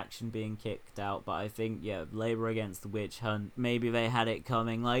socialist action being kicked out, but I think, yeah, Labour Against the Witch Hunt, maybe they had it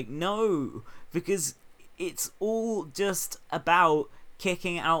coming. Like, no, because it's all just about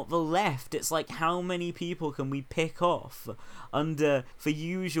kicking out the left. It's like, how many people can we pick off under the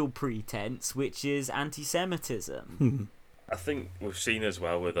usual pretense, which is anti-Semitism? I think we've seen as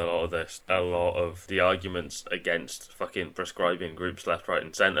well with a lot of this, a lot of the arguments against fucking prescribing groups left, right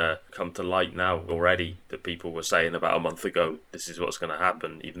and centre come to light now already, that people were saying about a month ago, this is what's going to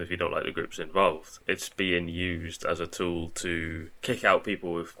happen, even if you don't like the groups involved. It's being used as a tool to kick out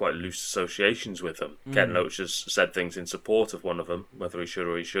people with quite loose associations with them. Ken Loach has said things in support of one of them, whether he should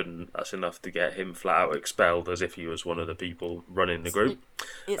or he shouldn't. That's enough to get him flat out expelled as if he was one of the people running the group.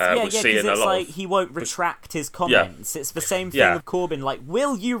 Because it's like he won't retract his comments. It's the same thing with Corbyn. Like,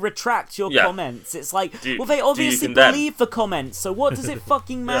 will you retract your comments? It's like, well, they obviously believe the comments, so what does it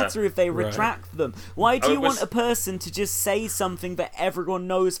fucking matter if they retract them? Why do you want a person to just say something that everyone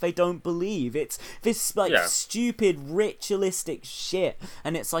knows they don't believe? It's this, like, stupid ritualistic shit,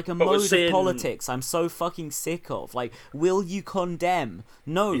 and it's like a mode of politics I'm so fucking sick of. Like, will you condemn?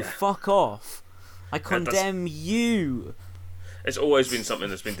 No, fuck off. I condemn you. It's always been something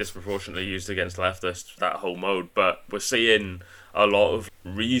that's been disproportionately used against leftists, that whole mode, but we're seeing a lot of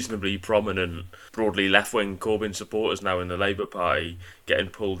reasonably prominent, broadly left-wing Corbyn supporters now in the Labour Party getting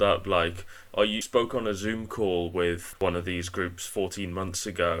pulled up like, oh, you spoke on a Zoom call with one of these groups 14 months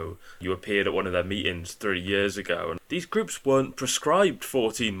ago, you appeared at one of their meetings 3 years ago, and these groups weren't prescribed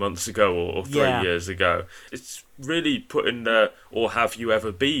 14 months ago or 3 years ago. It's really putting the "or have you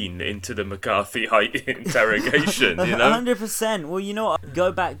ever been" into the McCarthyite interrogation, you know? 100%. Well, you know what?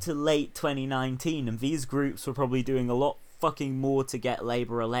 Go back to late 2019 and these groups were probably doing a lot fucking more to get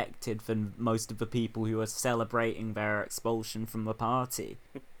Labour elected than most of the people who are celebrating their expulsion from the party.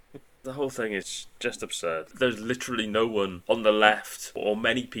 The whole thing is just absurd. There's literally no one on the left, or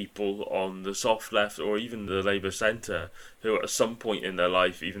many people on the soft left, or even the Labour centre, who at some point in their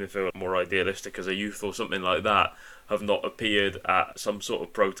life, even if they were more idealistic as a youth or something like that, have not appeared at some sort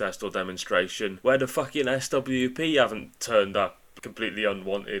of protest or demonstration where the fucking SWP haven't turned up completely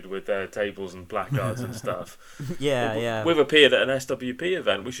unwanted with their tables and placards and stuff. Yeah. We've appeared at an SWP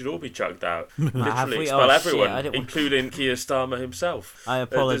event. We should all be chucked out. Literally expel everyone, including Keir Starmer himself. I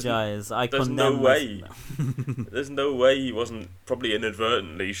apologise. I There's condemn no way. There's no way he wasn't probably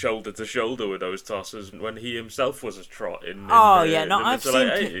inadvertently shoulder to shoulder with those tossers when he himself was a trot in the mid to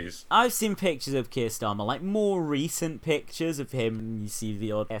late 80s. I've seen pictures of Keir Starmer, like more recent pictures of him. You see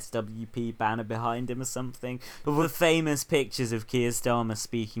the odd SWP banner behind him or something. But the famous pictures of Keir Starmer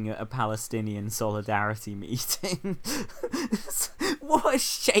speaking at a Palestinian solidarity meeting. What a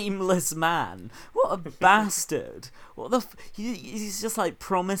shameless man. What a bastard. What the he's just like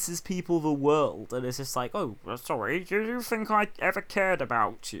promises people the world and it's just like, oh, sorry, do you think I ever cared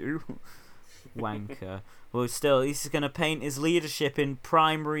about you? Wanker. Well, still, he's going to paint his leadership in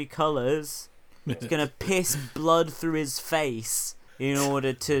primary colours. He's going to piss blood through his face in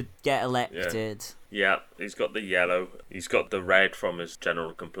order to get elected. Yeah, he's got the yellow. He's got the red from his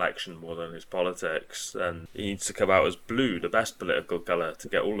general complexion more than his politics. And he needs to come out as blue, the best political colour, to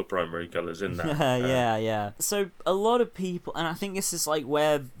get all the primary colours in there. Yeah. So a lot of people, and I think this is like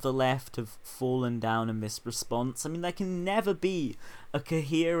where the left have fallen down in this response. I mean, there can never be a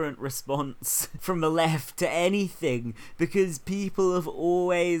coherent response from the left to anything because people have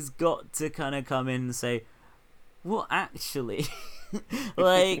always got to kind of come in and say, well, actually,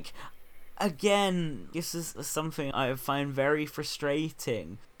 like... Again, this is something I find very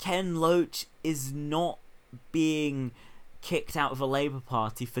frustrating. Ken Loach is not being kicked out of the Labour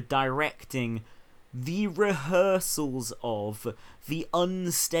Party for directing the rehearsals of the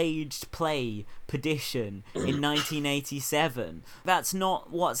unstaged play Perdition in 1987. That's not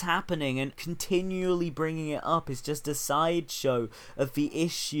what's happening, and continually bringing it up is just a sideshow of the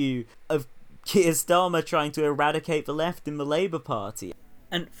issue of Keir Starmer trying to eradicate the left in the Labour Party.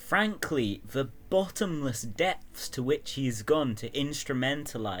 And frankly, the bottomless depths to which he's gone to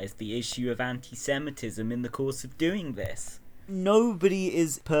instrumentalise the issue of anti-Semitism in the course of doing this. Nobody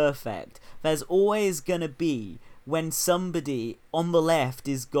is perfect. There's always gonna be, when somebody on the left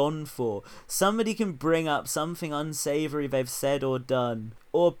is gone for, somebody can bring up something unsavoury they've said or done,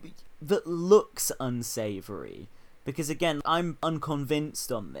 or that looks unsavoury. Because again, I'm unconvinced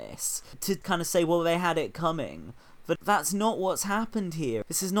on this. To kind of say, well, they had it coming. But that's not what's happened here.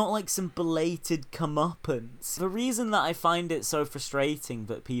 This is not like some belated comeuppance. The reason that I find it so frustrating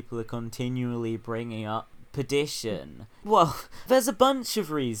that people are continually bringing up Perdition, well, there's a bunch of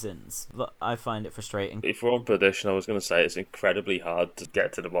reasons that I find it frustrating. If we're on Perdition, I was going to say it's incredibly hard to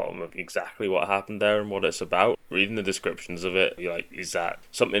get to the bottom of exactly what happened there and what it's about. Reading the descriptions of it, you're like, is that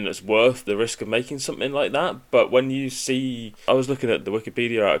something that's worth the risk of making something like that? But when you see... I was looking at the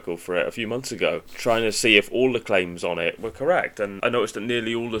Wikipedia article for it a few months ago, trying to see if all the claims on it were correct, and I noticed that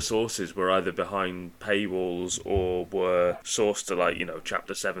nearly all the sources were either behind paywalls or were sourced to, like, you know,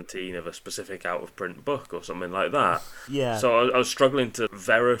 chapter 17 of a specific out-of-print book or something like that. Yeah. So I was struggling to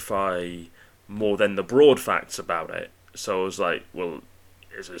verify more than the broad facts about it. So I was like, well,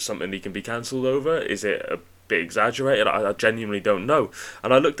 is it something he can be cancelled over? Is it a bit exaggerated? I genuinely don't know.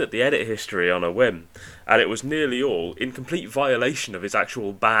 And I looked at the edit history on a whim, and it was nearly all in complete violation of his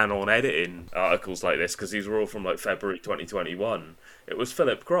actual ban on editing articles like this, because these were all from like February 2021. It was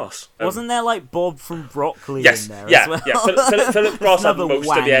Philip Cross. Wasn't there like Bob from Broccoli in there as well? Yeah. Philip Cross had most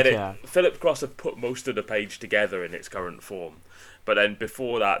wanker. of the edit. Philip Cross had put most of the page together in its current form. But then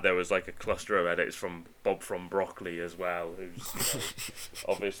before that, there was like a cluster of edits from Bob from Broccoli as well, who's, you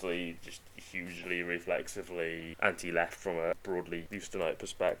know, obviously just hugely reflexively anti-left from a broadly Houstonite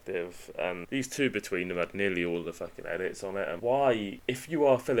perspective. And these two between them had nearly all the fucking edits on it. And why, if you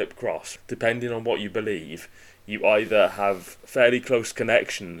are Philip Cross, depending on what you believe, you either have fairly close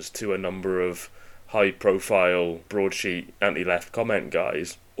connections to a number of high-profile broadsheet anti-left comment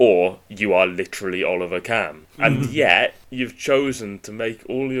guys, or you are literally Oliver Cam. And yet, you've chosen to make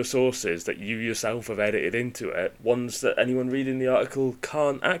all your sources that you yourself have edited into it ones that anyone reading the article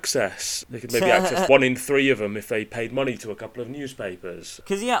can't access. They could maybe access 1 in 3 of them if they paid money to a couple of newspapers.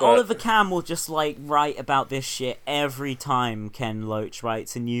 Because, Oliver Cam will just, write about this shit every time Ken Loach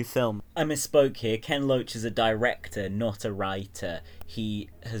writes a new film. I misspoke here. Ken Loach is a director, not a writer. He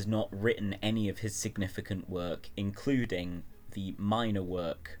has not written any of his significant work, including the minor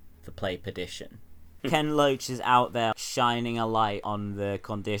work, The Play Perdition. Ken Loach is out there shining a light on the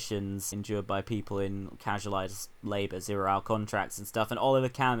conditions endured by people in casualised labour, 0-hour contracts and stuff, and Oliver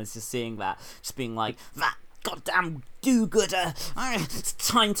Cam is just seeing that, just being like, that goddamn do-gooder, it's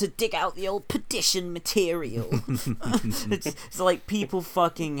time to dig out the old perdition material. It's like people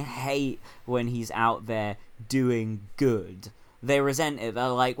fucking hate when he's out there doing good. They resent it. They're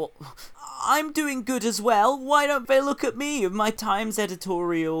like, well, I'm doing good as well. Why don't they look at me? My Times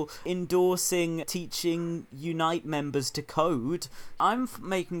editorial endorsing teaching Unite members to code. I'm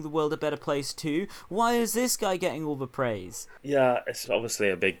making the world a better place too. Why is this guy getting all the praise? Yeah, it's obviously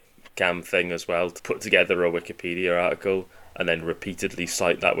a big Cam thing as well, to put together a Wikipedia article and then repeatedly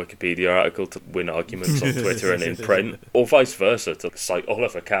cite that Wikipedia article to win arguments on Twitter and in print, or vice versa, to cite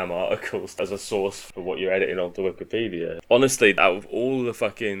Oliver Cam articles as a source for what you're editing onto Wikipedia. Honestly, out of all the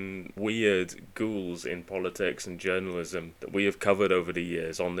fucking weird ghouls in politics and journalism that we have covered over the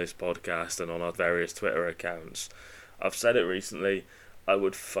years on this podcast and on our various Twitter accounts, I've said it recently, I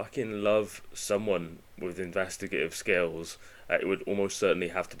would fucking love someone with investigative skills. It would almost certainly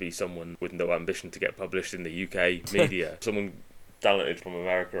have to be someone with no ambition to get published in the UK media. Someone talented from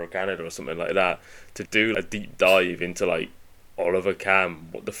America or Canada or something like that, to do a deep dive into, Oliver Cam.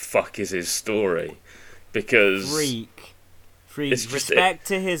 What the fuck is his story? Because... Freak. Respect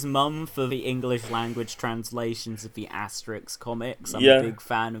to his mum for the English language translations of the Asterix comics. I'm a big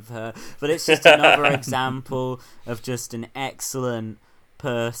fan of her. But it's just another example of just an excellent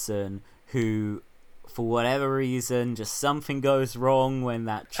person who, for whatever reason, just something goes wrong when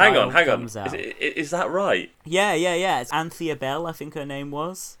that child comes out. Is that right? Yeah. It's Anthea Bell, I think her name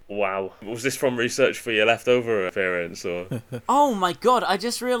was. Wow. Was this from research for your Leftover appearance, or? Oh my god, I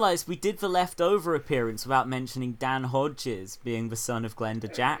just realised we did the Leftover appearance without mentioning Dan Hodges being the son of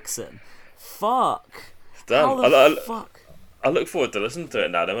Glenda Jackson. Fuck. Damn. How the fuck? I look forward to listening to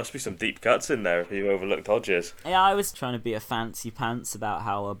it now. There must be some deep cuts in there if you overlooked Hodges. Yeah, I was trying to be a fancy pants about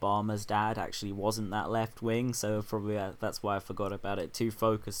how Obama's dad actually wasn't that left wing, so probably that's why I forgot about it. Too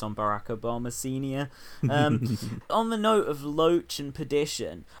focused on Barack Obama Sr. On the note of Loach and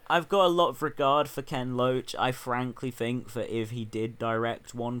Perdition, I've got a lot of regard for Ken Loach. I frankly think that if he did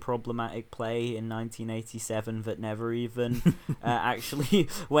direct one problematic play in 1987 that never even actually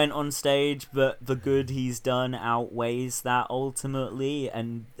went on stage, but the good he's done outweighs that ultimately,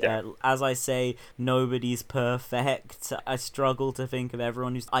 and as I say, nobody's perfect. I struggle to think of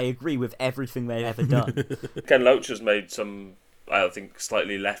everyone who's... I agree with everything they've ever done. Ken Loach has made some, I think,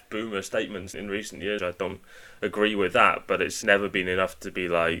 slightly left boomer statements in recent years. I don't agree with that, but it's never been enough to be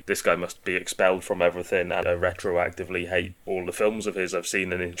like, this guy must be expelled from everything, and I retroactively hate all the films of his I've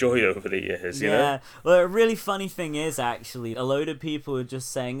seen and enjoyed over the years, you know? Well, a really funny thing is, actually, a load of people are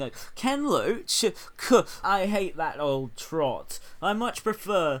just saying, like, Ken Loach, I hate that old trot. I much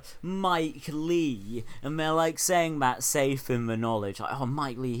prefer Mike Lee. And they're, like, saying that safe in the knowledge. Like, oh,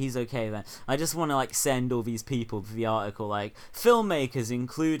 Mike Lee, he's okay then. I just want to, like, send all these people to the article, like, filmmakers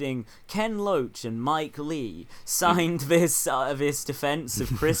including Ken Loach and Mike Lee signed this defense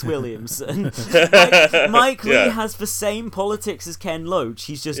of Chris Williamson. Mike Lee has the same politics as Ken Loach.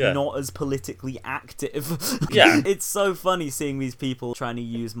 He's just not as politically active. It's so funny seeing these people trying to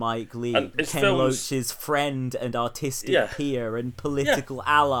use Mike Lee, Ken Loach's friend and artistic peer and political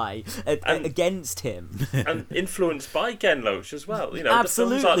ally, against him. And influenced by Ken Loach as well. You know,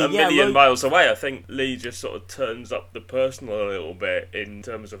 absolutely, the films aren't a million miles away. I think Lee just sort of turns up the personal a little bit in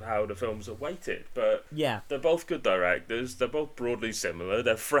terms of how the films are weighted. But they're both good directors. They're both broadly similar.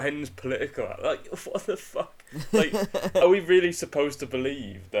 They're friends, political. Like, what the fuck? Like, are we really supposed to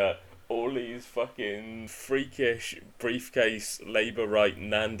believe that all these fucking freakish briefcase Labour right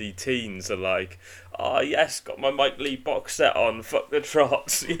Nandy teens are like, oh yes, got my Mike Lee box set on, fuck the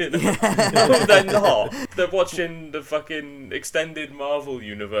trots, you know? No, they're not. They're watching the fucking extended Marvel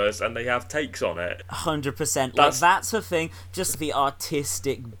universe and they have takes on it. 100%. Like, that's the thing. Just the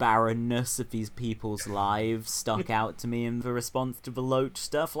artistic barrenness of these people's lives stuck out to me in the response to the Loach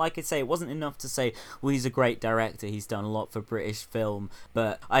stuff. Like I say, it wasn't enough to say, well, he's a great director, he's done a lot for British film,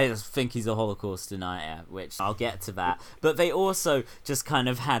 but I just think he's a Holocaust denier, which I'll get to that. that. But they also just kind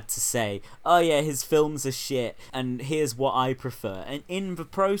of had to say, oh yeah, his films are shit, and here's what I prefer. And in the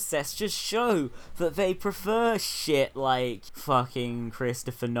process, just show that they prefer shit like fucking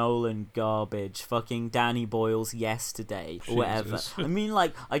Christopher Nolan garbage, fucking Danny Boyle's Yesterday, or whatever. Jesus. I mean,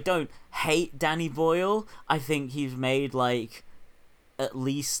 like, I don't hate Danny Boyle. I think he's made, like, at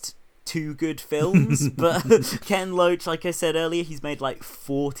least 2 good films, but Ken Loach, like I said earlier, he's made like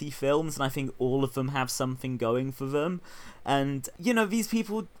 40 films, and I think all of them have something going for them. And, you know, these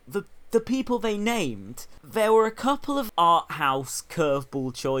people, the people they named, there were a couple of art house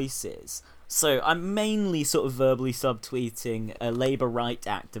curveball choices. So I'm mainly sort of verbally subtweeting a Labour right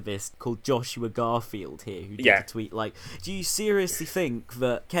activist called Joshua Garfield here, who did a tweet like, do you seriously think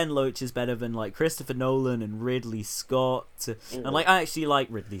that Ken Loach is better than like Christopher Nolan and Ridley Scott? And like, I actually like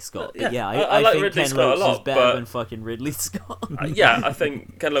Ridley Scott, but yeah, I like think Ridley Ken Scott a Loach lot, is better but- than fucking Ridley Scott. Yeah, I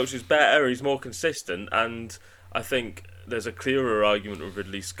think Ken Loach is better, he's more consistent, and I think there's a clearer argument with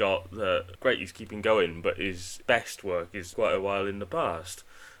Ridley Scott that, great, he's keeping going, but his best work is quite a while in the past.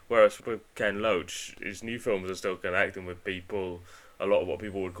 Whereas with Ken Loach, his new films are still connecting with people. A lot of what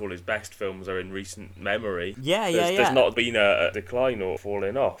people would call his best films are in recent memory. There's not been a decline or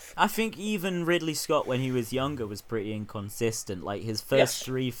falling off. I think even Ridley Scott, when he was younger, was pretty inconsistent. Like, his first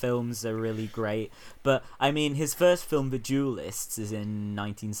 3 films are really great. But, I mean, his first film, The Duelists, is in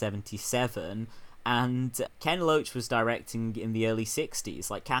 1977. And Ken Loach was directing in the early 60s.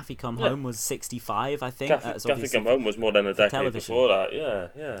 Like, Kathy Come Home was 65, I think. Kathy Come Home was more than a decade television. before that,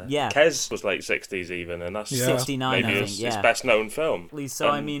 yeah. Yeah. Kes was late 60s even, and that's 69, maybe I think, his best known film. So,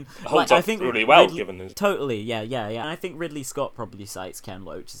 I mean, holds like, up I think really well, Ridley, given his... Totally, yeah. And I think Ridley Scott probably cites Ken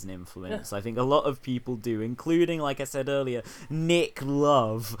Loach as an influence. I think a lot of people do, including, like I said earlier, Nick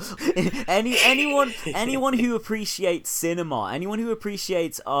Love. anyone who appreciates cinema, anyone who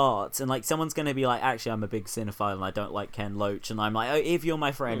appreciates art, and like someone's going to be like, actually, I'm a big cinephile and I don't like Ken Loach, and I'm like, oh, if you're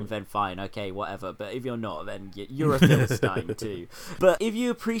my friend, then fine, okay, whatever. But if you're not, then you're a Philistine too. But if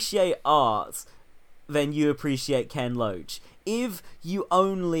you appreciate art, then you appreciate Ken Loach. If you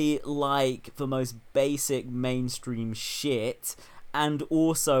only like the most basic mainstream shit, and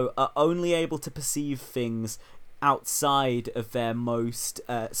also are only able to perceive things outside of their most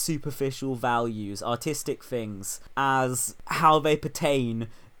superficial values, artistic things, as how they pertain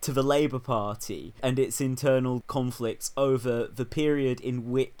to the Labour Party and its internal conflicts over the period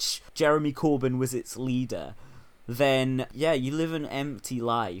in which Jeremy Corbyn was its leader, then yeah, you live an empty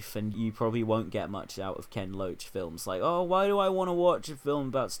life and you probably won't get much out of Ken Loach films. Like, oh, why do I want to watch a film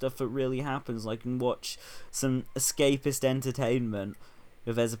about stuff that really happens? I can watch some escapist entertainment.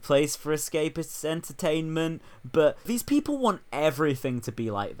 If there's a place for escapist entertainment, but these people want everything to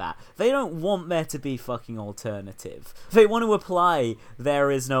be like that. They don't want there to be fucking alternative. They want to apply there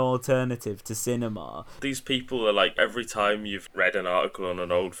is no alternative to cinema. These people are like, every time you've read an article on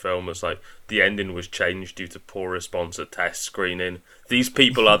an old film, it's like, the ending was changed due to poor response at test screening. These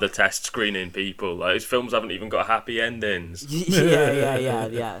people are the test screening people. Like, his films haven't even got happy endings.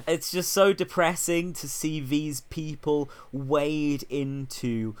 Yeah. It's just so depressing to see these people wade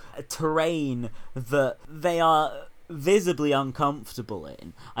into a terrain that they are visibly uncomfortable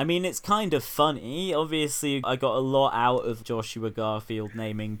in. I mean, it's kind of funny. Obviously, I got a lot out of Joshua Garfield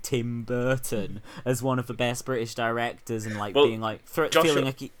naming Tim Burton as one of the best British directors, and like being like feeling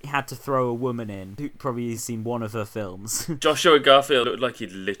like he had to throw a woman in who probably seen one of her films. Joshua Garfield looked like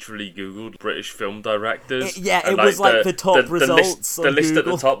he'd literally googled British film directors. It was like the top results the list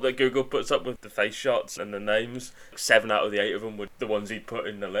Google. at the top that Google puts up with the face shots and the names. 7 out of the 8 of them were the ones he'd put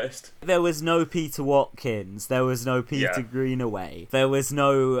in the list. There was no Peter Watkins. There was no Peter Greenaway. There was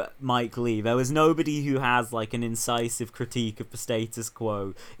no Mike Leigh. There was nobody who has like an incisive critique of the status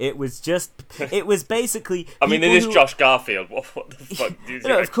quo. It was basically. I mean, it is Josh Garfield. What the fuck?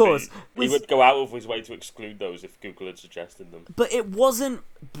 No, of course. He would go out of his way to exclude those if Google had suggested them. But it wasn't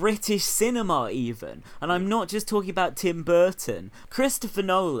British cinema even. And I'm not just talking about Tim Burton. Christopher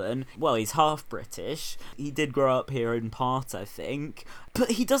Nolan, well, he's half British. He did grow up here in part, I think.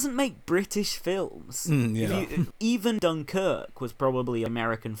 But he doesn't make British films. Even Dunkirk was probably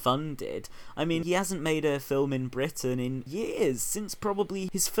American funded. I mean, he hasn't made a film in Britain in years, since probably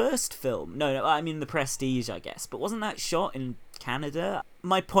his first film. No, I mean The Prestige, I guess. But wasn't that shot in Canada?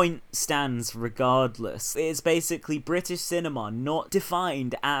 My point stands regardless. It's basically British cinema not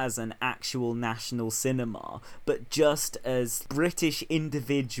defined as an actual national cinema, but just as British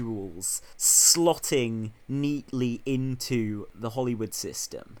individuals slotting neatly into the Hollywood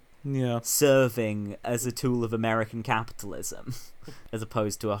system. Yeah. Serving as a tool of American capitalism, as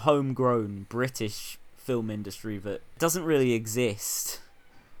opposed to a homegrown British film industry that doesn't really exist.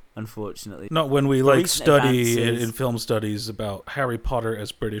 unfortunately. Not when we The like recent study advances- in film studies about Harry Potter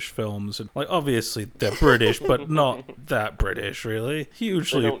as British films, and like obviously they're British, but not that British, really.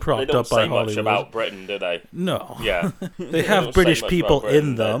 Hugely propped they don't up by say Hollywood. much about Britain, do they? No, Yeah. they don't have say British much people about Britain.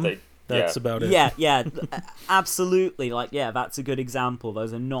 in them. They- That's yeah. about it. Yeah, absolutely. Like, yeah, that's a good example.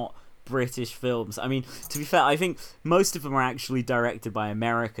 Those are not British films. I mean, to be fair, I think most of them are actually directed by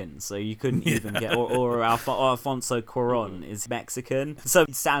Americans, so you couldn't even get. Or Alfonso Cuarón is Mexican, so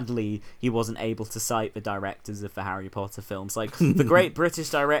sadly he wasn't able to cite the directors of the Harry Potter films, like the great British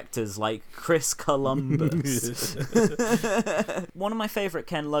directors like Chris Columbus. One of my favorite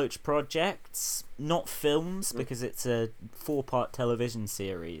Ken Loach projects, not films because it's a 4-part television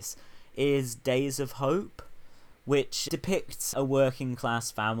series, is Days of Hope, which depicts a working class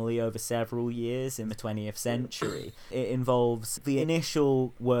family over several years in the 20th century. It involves the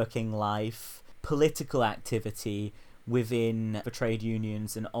initial working life, political activity within the trade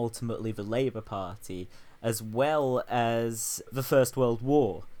unions and ultimately the Labour Party, as well as the First World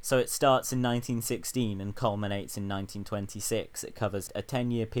War. So it starts in 1916 and culminates in 1926. It covers a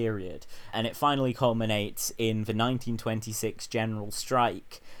 10-year period, and it finally culminates in the 1926 general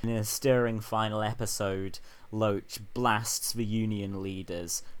strike. In a stirring final episode, Loach blasts the union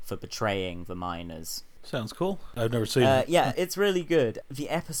leaders for betraying the miners. Sounds cool. I've never seen it. Yeah, it's really good. The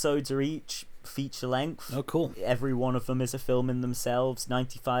episodes are each feature length. Oh, cool. Every one of them is a film in themselves,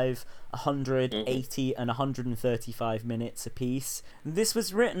 95, 180 and 135 minutes apiece. This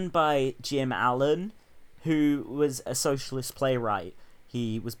was written by Jim Allen, who was a socialist playwright.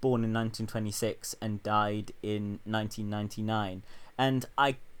 He was born in 1926 and died in 1999. And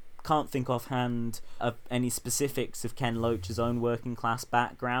I can't think offhand of any specifics of Ken Loach's own working class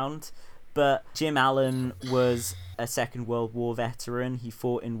background, but Jim Allen was a Second World War veteran. He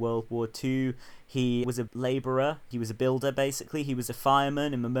fought in World War II. He was a labourer. He was a builder, basically. He was a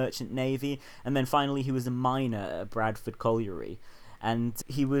fireman in the Merchant Navy. And then finally he was a miner at Bradford Colliery. And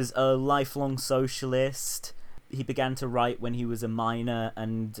he was a lifelong socialist. He began to write when he was a miner,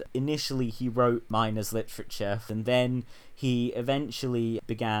 and initially he wrote miners' literature, and then he eventually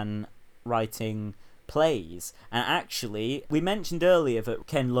began writing plays. And actually, we mentioned earlier that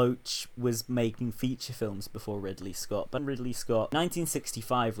Ken Loach was making feature films before Ridley Scott, but Ridley Scott,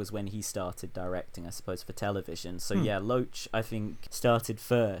 1965 was when he started directing, I suppose, for television. So yeah, Loach, I think, started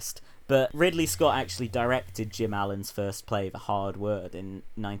first. But Ridley Scott actually directed Jim Allen's first play, The Hard Word, in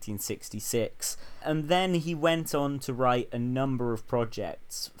 1966. And then he went on to write a number of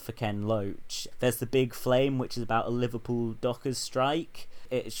projects for Ken Loach. There's The Big Flame, which is about a Liverpool dockers' strike.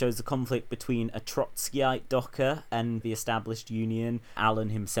 It shows the conflict between a Trotskyite docker and the established union. Allen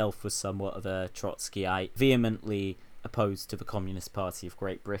himself was somewhat of a Trotskyite, vehemently opposed to the Communist Party of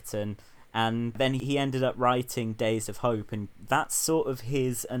Great Britain. And then he ended up writing Days of Hope, and that's sort of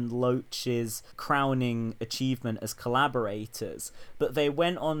his and Loach's crowning achievement as collaborators. But they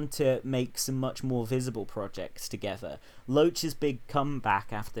went on to make some much more visible projects together. Loach's big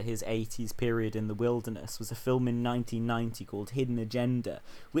comeback after his 80s period in the wilderness was a film in 1990 called Hidden Agenda,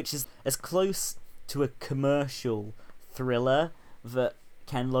 which is as close to a commercial thriller that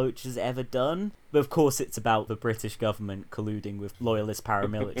Ken Loach has ever done. But of course it's about the British government colluding with loyalist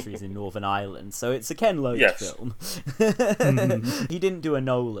paramilitaries in Northern Ireland, so it's a Ken Loach film. He didn't do a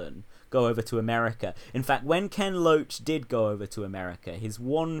Nolan, go over to America. In fact, when Ken Loach did go over to America, his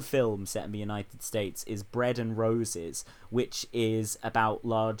one film set in the United States is Bread and Roses, which is about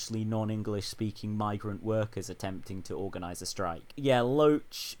largely non-English speaking migrant workers attempting to organise a strike. Yeah,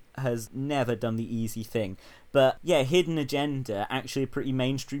 Loach has never done the easy thing. But yeah, Hidden Agenda, actually a pretty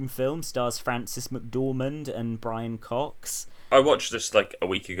mainstream film, stars Francis McDormand and Brian Cox. I watched this like a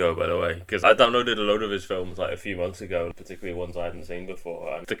week ago, by the way, because I downloaded a load of his films like a few months ago, particularly ones I hadn't seen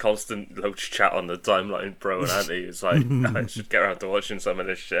before. And the constant Loach chat on the timeline, pro and anti, is like, I should get around to watching some of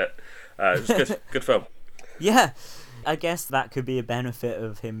this shit. It's good film. Yeah, I guess that could be a benefit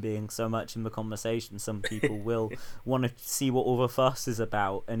of him being so much in the conversation. Some people will want to see what all the fuss is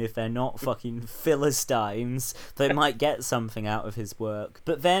about, and if they're not fucking Philistines, they might get something out of his work.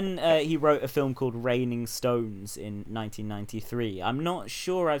 But then he wrote a film called Raining Stones in 1993. I'm not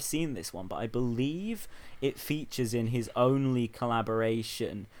sure I've seen this one, but I believe it features in his only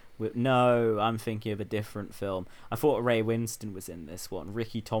collaboration with... No, I'm thinking of a different film. I thought Ray Winston was in this one.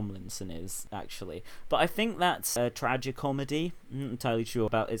 Ricky Tomlinson is, actually. But I think that's a tragicomedy. I'm not entirely sure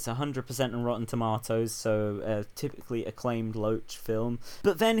about. It's 100% on Rotten Tomatoes, so a typically acclaimed Loach film.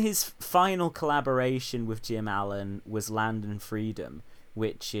 But then his final collaboration with Jim Allen was Land and Freedom,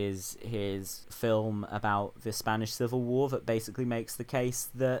 which is his film about the Spanish Civil War that basically makes the case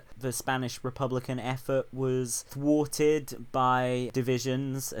that the Spanish Republican effort was thwarted by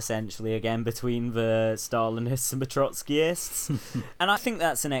divisions, essentially, again, between the Stalinists and the Trotskyists. And I think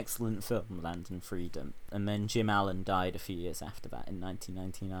that's an excellent film, Land and Freedom. And then Jim Allen died a few years after that in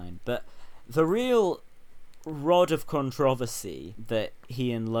 1999. But the real rod of controversy that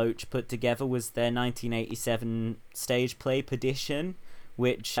he and Loach put together was their 1987 stage play Perdition,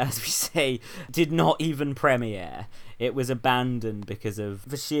 which, as we say, did not even premiere. It was abandoned because of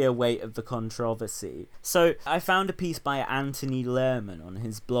the sheer weight of the controversy. So I found a piece by Anthony Lerman on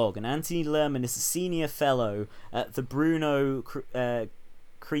his blog, and Anthony Lerman is a senior fellow at the Bruno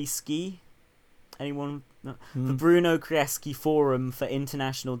Kreisky. Anyone? No. The Bruno Kreisky Forum for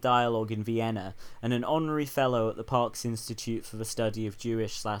International Dialogue in Vienna, and an honorary fellow at the Parkes Institute for the Study of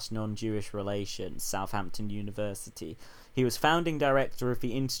Jewish/Non-Jewish Relations, Southampton University. He was founding director of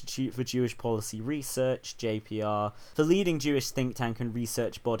the Institute for Jewish Policy Research, JPR, the leading Jewish think tank and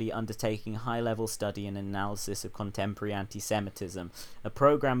research body undertaking high-level study and analysis of contemporary anti-Semitism, a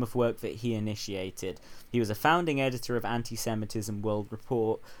program of work that he initiated. He was a founding editor of Anti-Semitism World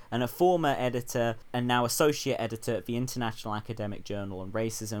Report, and a former editor and now associate editor at the International Academic Journal on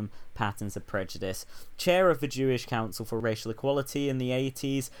Racism, Patterns of Prejudice, chair of the Jewish Council for Racial Equality in the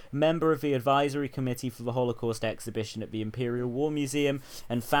 80s, member of the Advisory Committee for the Holocaust Exhibition at the Imperial War Museum,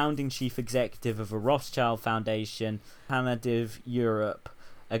 and founding chief executive of the Rothschild Foundation, Hanadiv Europe,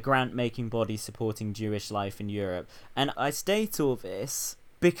 a grant-making body supporting Jewish life in Europe. And I state all this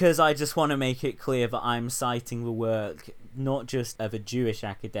because I just want to make it clear that I'm citing the work not just of a Jewish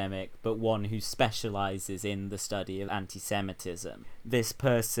academic, but one who specializes in the study of anti-Semitism. This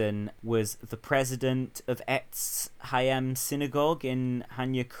person was the president of Etz Hayam Synagogue in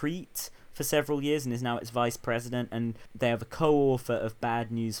Hanya, Crete, for several years, and is now its vice president, and they are the co-author of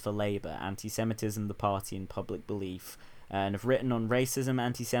Bad News for Labour, Anti-Semitism, the Party and Public Belief, and have written on racism,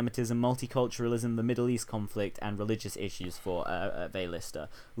 anti-Semitism, multiculturalism, the Middle East conflict, and religious issues for, they list a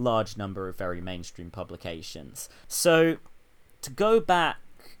large number of very mainstream publications. So, to go back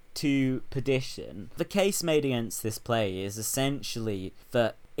to Perdition, the case made against this play is essentially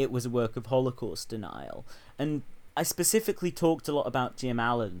that it was a work of Holocaust denial, and I specifically talked a lot about Jim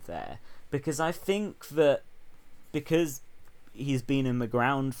Allen there, because I think that because he's been in the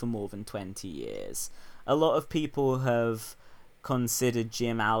ground for more than 20 years, a lot of people have considered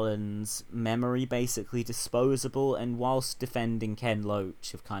Jim Allen's memory basically disposable, and whilst defending Ken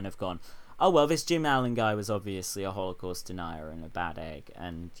Loach have kind of gone, oh well, this Jim Allen guy was obviously a Holocaust denier and a bad egg,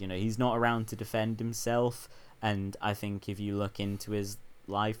 and you know, he's not around to defend himself, and I think if you look into his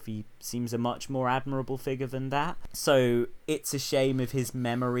life, he seems a much more admirable figure than that. So it's a shame if his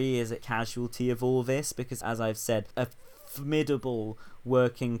memory is a casualty of all this, because as I've said, a formidable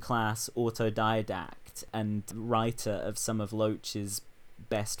working class autodidact and writer of some of Loach's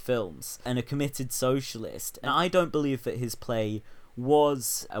best films, and a committed socialist. And I don't believe that his play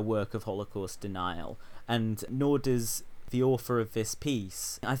was a work of Holocaust denial, and nor does the author of this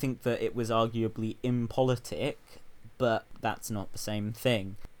piece. I think that it was arguably impolitic, but that's not the same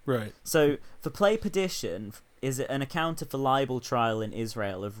thing. Right. So, the play Perdition is an account of the libel trial in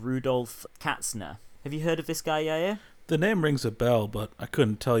Israel of Rudolf Katzner. Have you heard of this guy, Yair? The name rings a bell, but I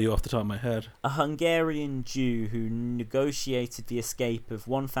couldn't tell you off the top of my head. A Hungarian Jew who negotiated the escape of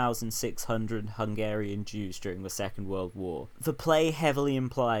 1,600 Hungarian Jews during the Second World War. The play heavily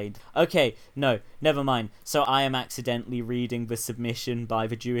implied... Okay, no, never mind. So I am accidentally reading the submission by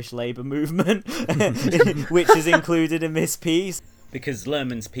the Jewish Labour Movement, which is included in this piece. Because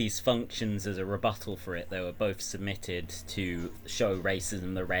Lerman's piece functions as a rebuttal for it. They were both submitted to show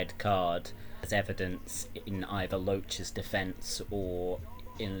racism the red card as evidence in either Loach's defence or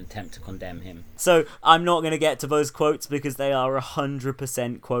in an attempt to condemn him. So I'm not going to get to those quotes because they are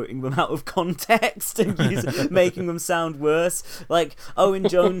 100% quoting them out of context and making them sound worse. Like, Owen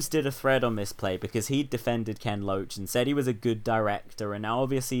Jones did a thread on this play because he'd defended Ken Loach and said he was a good director, and now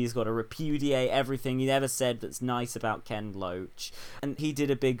obviously he's got to repudiate everything he ever said that's nice about Ken Loach. And he did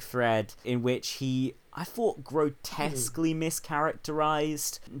a big thread in which he, I thought, grotesquely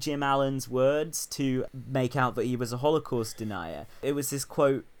mischaracterized Jim Allen's words to make out that he was a Holocaust denier. It was this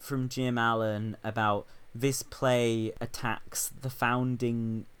quote from Jim Allen about this play attacks the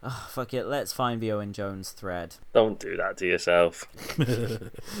founding Oh, fuck it, let's find the Owen Jones thread. Don't do that to yourself.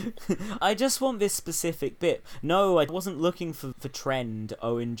 I just want this specific bit. No, I wasn't looking for the trend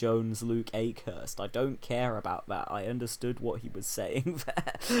Owen Jones, Luke Akehurst. I don't care about that. I understood what he was saying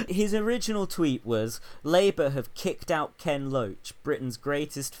there. His original tweet was, Labour have kicked out Ken Loach, Britain's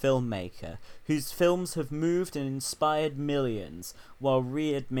greatest filmmaker, whose films have moved and inspired millions, while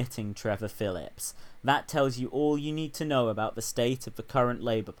readmitting Trevor Phillips. That tells you all you need to know about the state of the current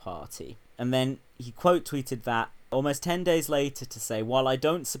Labour Party. And then he quote tweeted that almost 10 days later to say, while I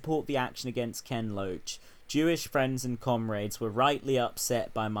don't support the action against Ken Loach, Jewish friends and comrades were rightly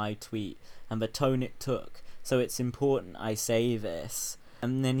upset by my tweet and the tone it took, so it's important I say this.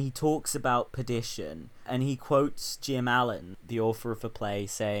 And then he talks about Perdition, and he quotes Jim Allen, the author of the play,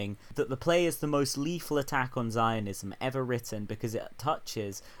 saying that the play is the most lethal attack on Zionism ever written because it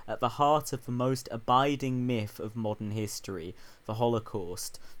touches at the heart of the most abiding myth of modern history, the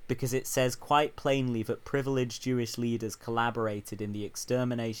Holocaust, because it says quite plainly that privileged Jewish leaders collaborated in the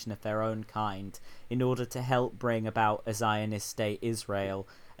extermination of their own kind in order to help bring about a Zionist state Israel,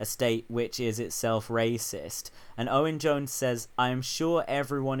 a state which is itself racist. And Owen Jones says, I am sure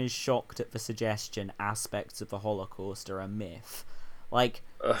everyone is shocked at the suggestion aspects of the Holocaust are a myth. Like,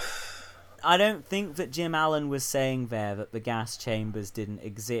 I don't think that Jim Allen was saying there that the gas chambers didn't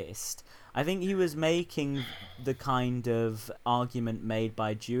exist. I think he was making the kind of argument made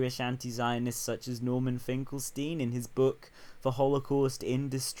by Jewish anti-Zionists such as Norman Finkelstein in his book The Holocaust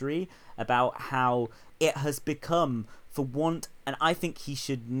Industry, about how it has become, for want, and I think he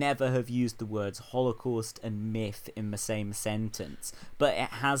should never have used the words Holocaust and myth in the same sentence, but it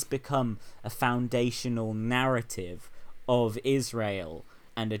has become a foundational narrative of Israel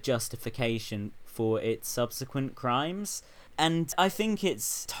and a justification for its subsequent crimes. And I think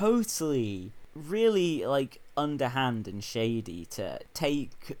it's totally, really, like, underhand and shady to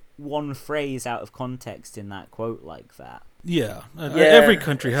take one phrase out of context in that quote like that. Yeah. Every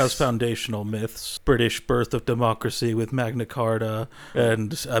country has foundational myths. British birth of democracy with Magna Carta,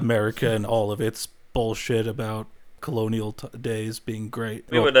 and America and all of its bullshit about colonial days being great.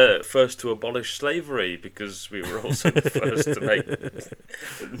 We were the first to abolish slavery because we were also the first to make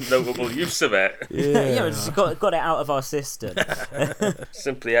notable use of it. Yeah, we just got it out of our system.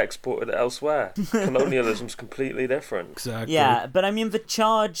 Simply exported it elsewhere. Colonialism's completely different. Exactly. Yeah, but I mean, the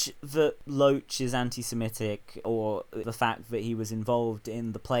charge that Loach is anti-Semitic, or the fact that he was involved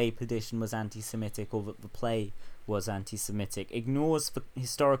in the play Perdition was anti-Semitic, or that the play was anti-Semitic, ignores the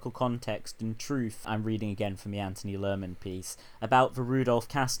historical context and truth. I'm reading again from the Anthony Lerman piece about the Rudolf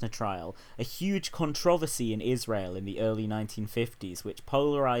Kastner trial, a huge controversy in Israel in the early 1950s which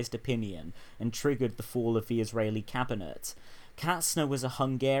polarized opinion and triggered the fall of the Israeli cabinet. Kastner was a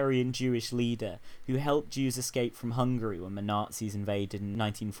Hungarian Jewish leader who helped Jews escape from Hungary when the Nazis invaded in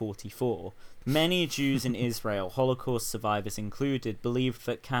 1944. Many Jews in Israel, Holocaust survivors included, believed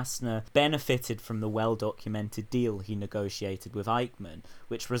that Kastner benefited from the well-documented deal he negotiated with Eichmann,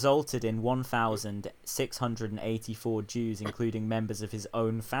 which resulted in 1,684 Jews, including members of his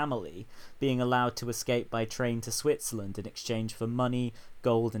own family, being allowed to escape by train to Switzerland in exchange for money,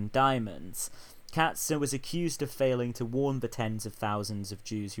 gold and diamonds. Kastner was accused of failing to warn the tens of thousands of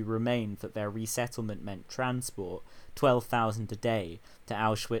Jews who remained that their resettlement meant transport, 12,000 a day, to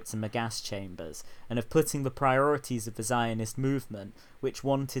Auschwitz and the gas chambers, and of putting the priorities of the Zionist movement, which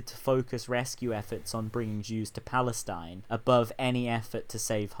wanted to focus rescue efforts on bringing Jews to Palestine, above any effort to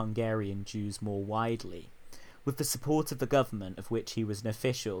save Hungarian Jews more widely. With the support of the government, of which he was an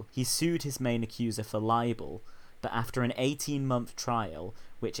official, he sued his main accuser for libel, but after an 18-month trial,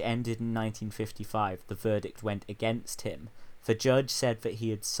 which ended in 1955, the verdict went against him. The judge said that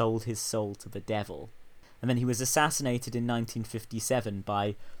he had sold his soul to the devil. And then he was assassinated in 1957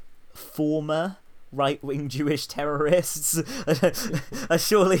 by former right-wing Jewish terrorists.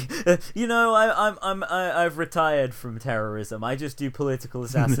 Surely, I've retired from terrorism. I just do political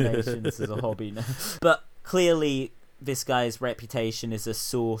assassinations as a hobby now. But clearly, this guy's reputation is a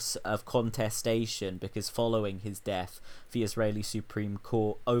source of contestation because following his death, the Israeli Supreme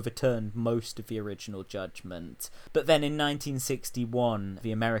Court overturned most of the original judgment. But then in 1961,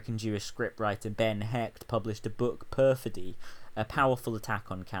 the American Jewish scriptwriter Ben Hecht published a book, Perfidy, a powerful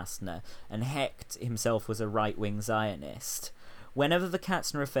attack on Kastner, and Hecht himself was a right-wing Zionist. Whenever the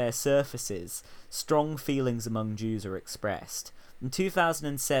Kastner affair surfaces, strong feelings among Jews are expressed. In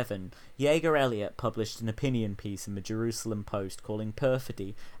 2007, Jaeger Elliott published an opinion piece in the Jerusalem Post calling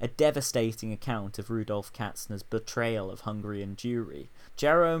Perfidy a devastating account of Rudolf Kastner's betrayal of Hungarian Jewry.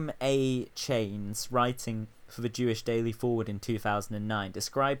 Jerome A. Chains, writing for the Jewish Daily Forward in 2009,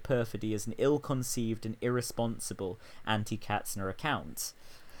 described Perfidy as an ill-conceived and irresponsible anti-Kastner account.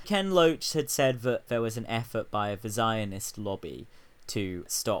 Ken Loach had said that there was an effort by the Zionist lobby to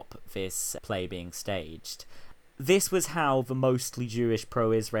stop this play being staged. This was how the mostly Jewish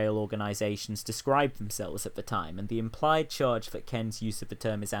pro-Israel organisations described themselves at the time, and the implied charge that Ken's use of the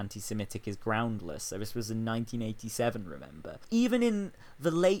term is anti-Semitic is groundless. So this was in 1987, remember. Even in the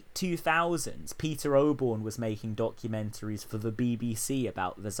late 2000s, Peter Oborn was making documentaries for the BBC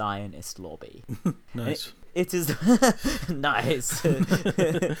about the Zionist lobby. Nice. It is nice.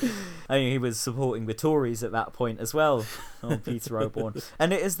 I mean, he was supporting the Tories at that point as well, old Peter Oborn.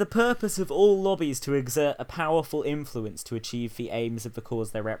 And it is the purpose of all lobbies to exert a powerful influence to achieve the aims of the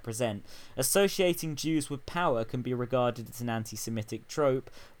cause they represent. Associating Jews with power can be regarded as an anti-Semitic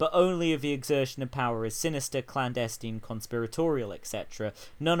trope, but only if the exertion of power is sinister, clandestine, conspiratorial, etc.,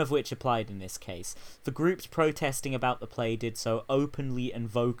 none of which applied in this case. The groups protesting about the play did so openly and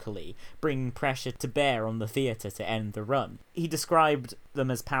vocally, bringing pressure to bear on the theatre to end the run. He described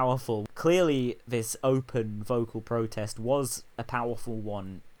them as powerful. Clearly, this open vocal protest was a powerful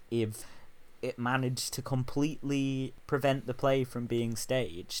one if it managed to completely prevent the play from being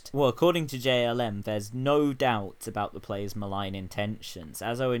staged. Well, according to JLM, there's no doubt about the play's malign intentions.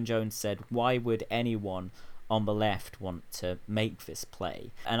 As Owen Jones said, why would anyone on the left want to make this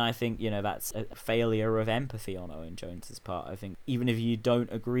play? And I think, that's a failure of empathy on Owen Jones's part. I think even if you don't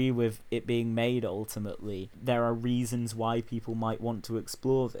agree with it being made ultimately, there are reasons why people might want to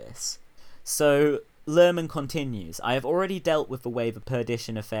explore this. So Lerman continues, I have already dealt with the way the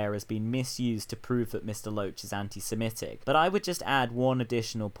Perdition affair has been misused to prove that Mr. Loach is anti-Semitic, but I would just add one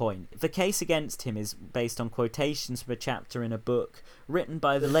additional point. The case against him is based on quotations from a chapter in a book written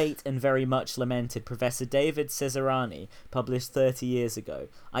by the late and very much lamented Professor David Cesarani, published 30 years ago.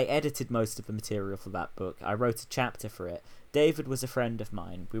 I edited most of the material for that book. I wrote a chapter for it. David was a friend of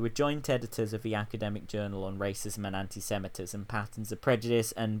mine. We were joint editors of the academic journal on racism and anti-Semitism, patterns of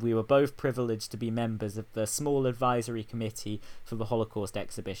prejudice, and we were both privileged to be members of the small advisory committee for the Holocaust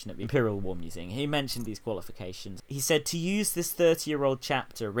exhibition at the Imperial War Museum. He mentioned these qualifications. He said, to use this 30-year-old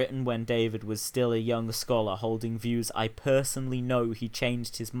chapter, written when David was still a young scholar holding views I personally know he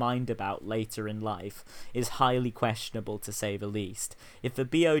changed his mind about later in life, is highly questionable to say the least. If the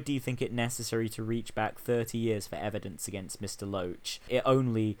BOD think it necessary to reach back 30 years for evidence against Mr. Loach, it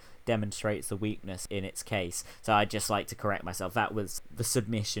only demonstrates the weakness in its case. So I'd just like to correct myself. That was the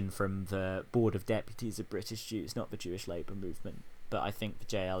submission from the Board of Deputies of British Jews, not the Jewish Labour Movement. But I think the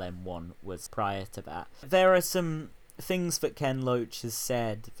JLM one was prior to that. There are some things that Ken Loach has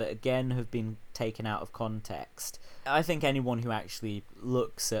said that again have been taken out of context. I think anyone who actually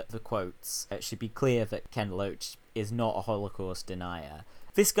looks at the quotes, it should be clear that Ken Loach is not a Holocaust denier.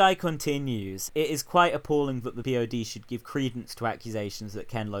 This guy continues, it is quite appalling that the BOD should give credence to accusations that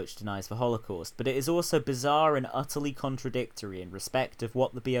Ken Loach denies the Holocaust, but it is also bizarre and utterly contradictory in respect of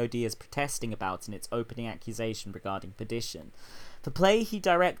what the BOD is protesting about in its opening accusation regarding Perdition. The play he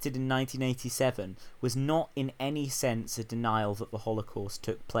directed in 1987 was not in any sense a denial that the Holocaust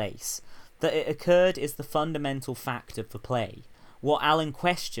took place. That it occurred is the fundamental fact of the play. What Allen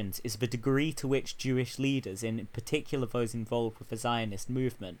questions is the degree to which Jewish leaders, in particular those involved with the Zionist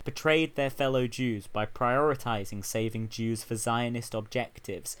movement, betrayed their fellow Jews by prioritizing saving Jews for Zionist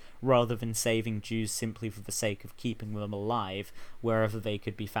objectives rather than saving Jews simply for the sake of keeping them alive wherever they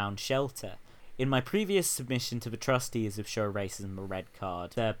could be found shelter. In my previous submission to the trustees of Show Racism a Red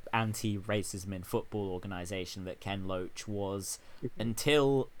Card, the anti-racism in football organisation that Ken Loach was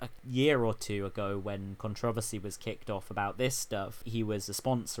until a year or two ago when controversy was kicked off about this stuff, he was a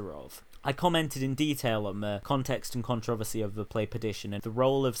sponsor of. I commented in detail on the context and controversy of the play Perdition and the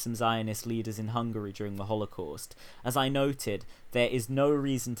role of some Zionist leaders in Hungary during the Holocaust. As I noted, there is no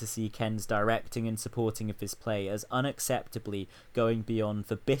reason to see Ken's directing and supporting of this play as unacceptably going beyond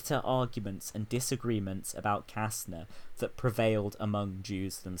the bitter arguments and disagreements about Kastner that prevailed among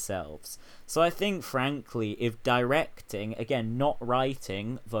Jews themselves. So I think, frankly, if directing, again, not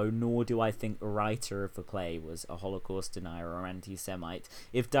writing, though nor do I think the writer of the play was a Holocaust denier or anti-Semite,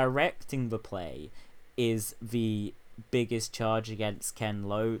 if directing the play is the biggest charge against Ken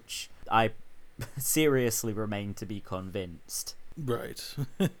Loach, I seriously remain to be convinced. Right.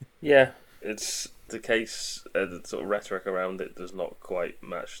 Yeah, it's the case, the sort of rhetoric around it does not quite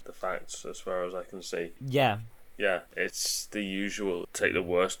match the facts as far as I can see. Yeah. Yeah, it's the usual take the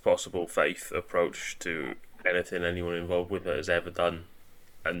worst possible faith approach to anything anyone involved with it has ever done,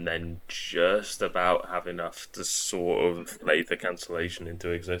 and then just about have enough to sort of lay the cancellation into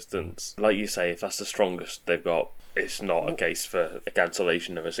existence. Like you say, if that's the strongest they've got, it's not a case for a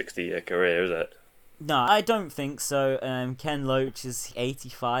cancellation of a 60-year career, is it? No, I don't think so. Ken Loach is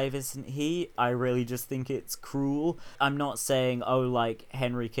 85, isn't he? I really just think it's cruel. I'm not saying, oh, like,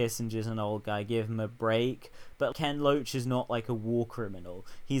 Henry Kissinger's an old guy, give him a break. But Ken Loach is not like a war criminal.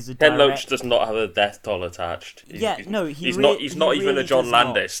 He's a Ken Loach does not have a death toll attached. He's not even a John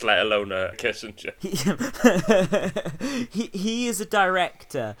Landis, let alone a Kissinger. He is a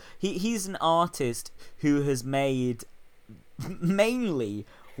director. He's an artist who has made mainly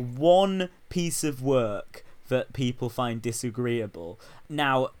one piece of work that people find disagreeable.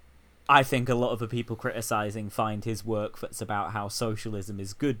 Now, I think a lot of the people criticising find his work that's about how socialism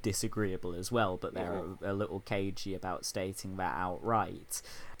is good disagreeable as well, but they're a little cagey about stating that outright.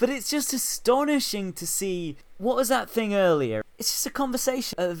 But it's just astonishing to see... What was that thing earlier? It's just a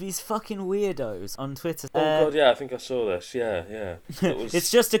conversation of these fucking weirdos on Twitter. Oh god, yeah, I think I saw this. Yeah. It's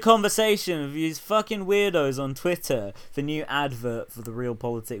just a conversation of these fucking weirdos on Twitter. The new advert for the Real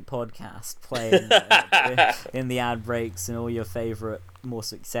Politic podcast playing in the ad breaks and all your favourite, more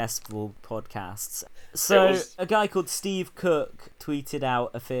successful podcasts. So, a guy called Steve Cook tweeted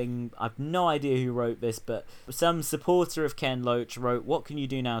out a thing. I've no idea who wrote this, but some supporter of Ken Loach wrote, "What can you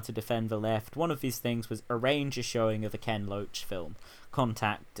do now to defend the left?" One of his things was arrange a showing of a Ken Loach film.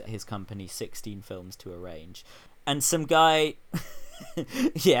 Contact his company 16 Films to arrange. And some guy...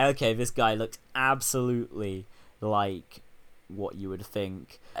 yeah, okay, this guy looked absolutely like what you would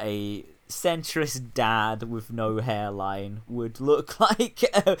think a centrist dad with no hairline would look like.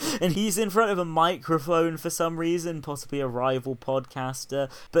 And he's in front of a microphone for some reason, possibly a rival podcaster.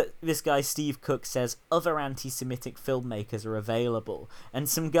 But this guy, Steve Cook, says other anti-Semitic filmmakers are available. And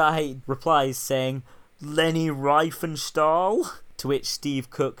some guy replies saying, Leni Riefenstahl? To which Steve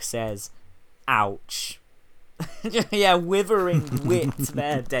Cook says, ouch. Yeah, withering wit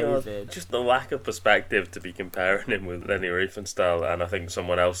there, David. God, just the lack of perspective to be comparing him with Leni Riefenstahl, and I think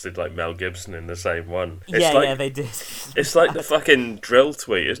someone else did, like Mel Gibson in the same one. Yeah, they did. It's like the fucking drill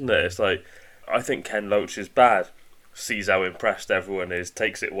tweet, isn't it? It's like, I think Ken Loach is bad, sees how impressed everyone is,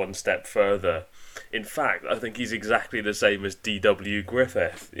 takes it one step further. In fact, I think he's exactly the same as D.W.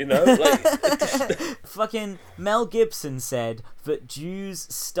 Griffith, you know? Fucking Mel Gibson said that Jews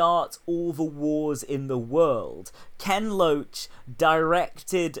start all the wars in the world. Ken Loach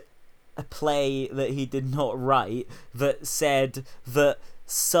directed a play that he did not write that said that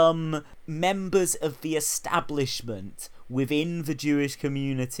some members of the establishment within the Jewish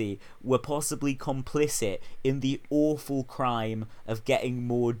community were possibly complicit in the awful crime of getting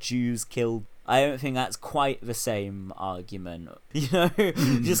more Jews killed. I don't think that's quite the same argument, you know.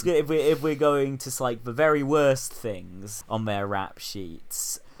 Just if we're going to like the very worst things on their rap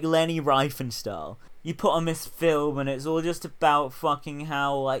sheets, Leni Riefenstahl. You put on this film and it's all just about fucking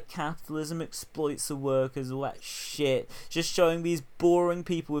how like capitalism exploits the workers, all that shit. Just showing these boring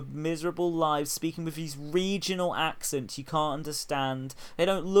people with miserable lives speaking with these regional accents you can't understand. They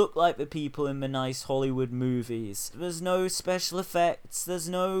don't look like the people in the nice Hollywood movies. There's no special effects, there's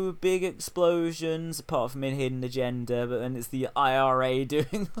no big explosions apart from in Hidden Agenda, but then it's the IRA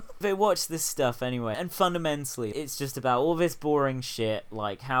doing... They watch this stuff anyway. And fundamentally, it's just about all this boring shit,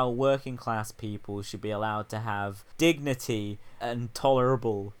 like how working class people should be allowed to have dignity and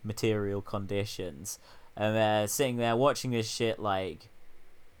tolerable material conditions, and they're sitting there watching this shit like,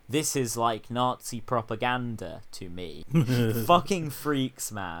 this is like Nazi propaganda to me. Fucking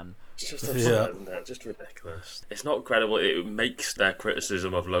freaks, man. It's just absurd, isn't it? Just ridiculous. It's not credible. It makes their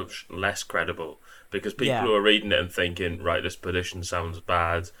criticism of Loach less credible, because people who are reading it and thinking, right, this petition sounds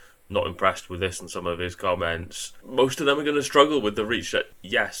bad, not impressed with this and some of his comments, most of them are going to struggle with the reach that,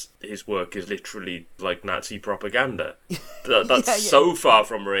 yes, his work is literally like Nazi propaganda. That's so far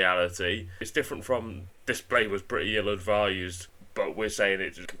from reality. It's different from this play was pretty ill-advised, but we're saying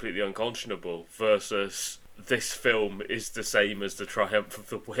it's completely unconscionable, versus this film is the same as The Triumph of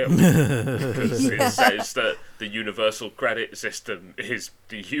the Will, because it says that the universal credit system is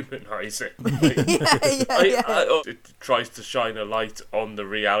dehumanizing. It tries to shine a light on the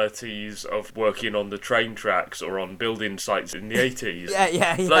realities of working on the train tracks or on building sites in the 80s.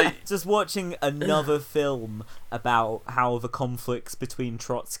 Yeah. Like, just watching another film about how the conflicts between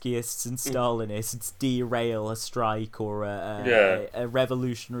Trotskyists and Stalinists derail a strike or a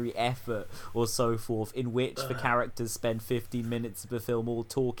revolutionary effort or so forth, in which the characters spend 15 minutes of the film all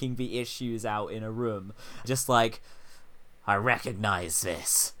talking the issues out in a room. Just like, I recognise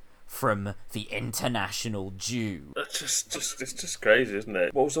this from the International Jew. It's just crazy, isn't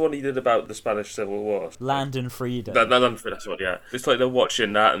it? What was the one he did about the Spanish Civil War? Land and Freedom. Land and Freedom, that's what, yeah. It's like they're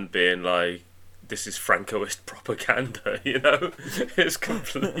watching that and being like, this is Francoist propaganda, you know? It's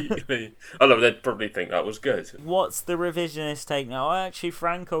completely... Although they'd probably think that was good. What's the revisionist take now? Oh, actually,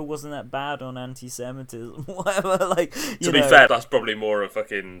 Franco wasn't that bad on anti-Semitism. Whatever, like, to be fair, that's probably more a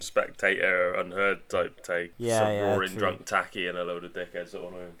fucking Spectator Unheard type take. Some roaring drunk tacky and a load of dickheads that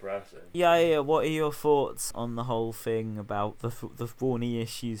want to impress him. Yeah. What are your thoughts on the whole thing about the thorny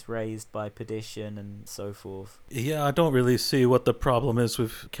issues raised by Perdition and so forth? Yeah, I don't really see what the problem is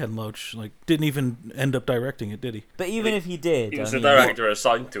with Ken Loach. Like, didn't even end up directing it, did he? But even if he did... He was the director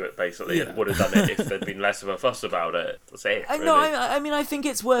assigned to it, basically, and would have done it if there'd been less of a fuss about it. That's it, really. No, I mean, I think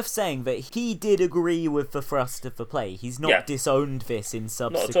it's worth saying that he did agree with the thrust of the play. He's not disowned this in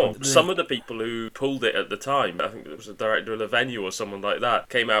subsequent... Not at all. Some of the people who pulled it at the time, I think it was the director of The Venue or someone like that,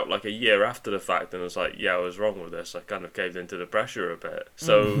 came out like a year after the fact and was like, yeah, I was wrong with this. I kind of caved into the pressure a bit.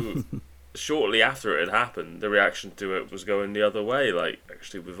 So... Shortly after it had happened, the reaction to it was going the other way. Like,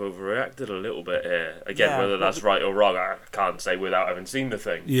 actually, we've overreacted a little bit here. Again, whether that's right or wrong, I can't say without having seen the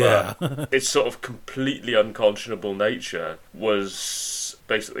thing. Yeah. But its sort of completely unconscionable nature was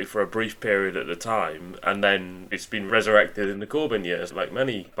basically for a brief period at the time, and then it's been resurrected in the Corbyn years, like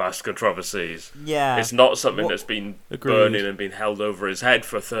many past controversies. Yeah. It's not something that's been burning and been held over his head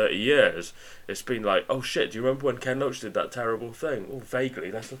for 30 years. It's been like, oh shit, do you remember when Ken Loach did that terrible thing? Oh,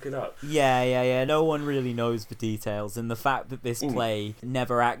 vaguely, let's look it up. Yeah. No one really knows the details, and the fact that this play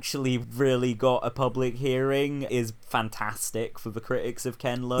never actually really got a public hearing is fantastic for the critics of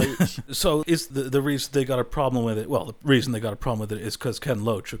Ken Loach. So is the reason they got a problem with it, well, the reason they got a problem with it is because Ken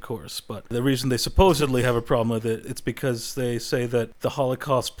Loach, of course, but the reason they supposedly have a problem with it, it's because they say that the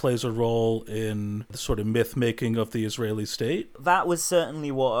Holocaust plays a role in the sort of myth-making of the Israeli state. That was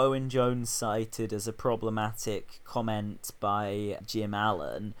certainly what Owen Jones cited as a problematic comment by Jim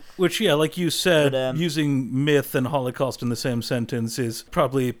Allen. Which, yeah, like you said, using myth and Holocaust in the same sentence is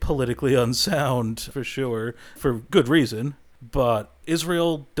probably politically unsound, for sure, for good reason. But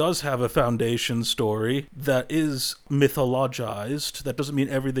Israel does have a foundation story that is mythologized. That doesn't mean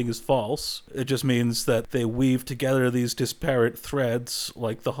everything is false. It just means that they weave together these disparate threads,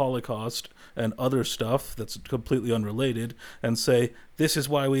 like the Holocaust and other stuff that's completely unrelated, and say, this is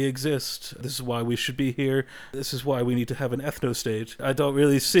why we exist. This is why we should be here. This is why we need to have an ethno-state. I don't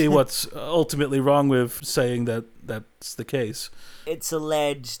really see what's ultimately wrong with saying that that's the case. It's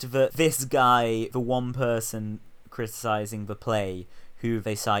alleged that this guy, the one person criticizing the play, who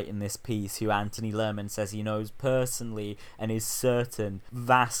they cite in this piece, who Anthony Lerman says he knows personally and is certain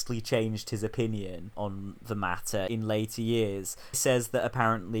vastly changed his opinion on the matter in later years, says that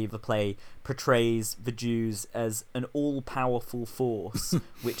apparently the play portrays the Jews as an all-powerful force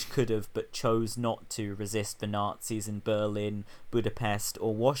which could have but chose not to resist the Nazis in Berlin, Budapest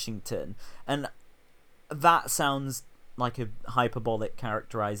or Washington. And that sounds like a hyperbolic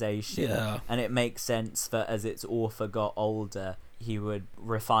characterization, and it makes sense that as its author got older, he would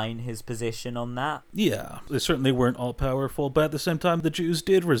refine his position on that. Yeah, they certainly weren't all-powerful, but at the same time, the Jews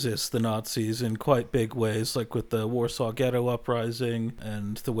did resist the Nazis in quite big ways, like with the Warsaw Ghetto Uprising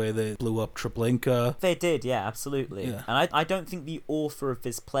and the way they blew up Treblinka. They did, yeah, absolutely. Yeah. And I don't think the author of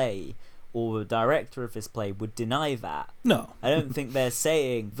this play or the director of this play would deny that. No. I don't think they're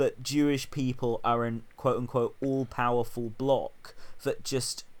saying that Jewish people are an quote-unquote all-powerful bloc that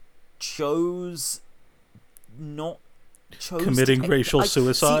just chose committing racial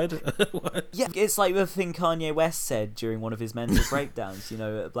suicide. Yeah, it's like the thing Kanye West said during one of his mental breakdowns,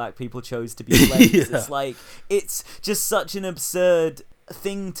 black people chose to be slaves. Yeah. It's like, it's just such an absurd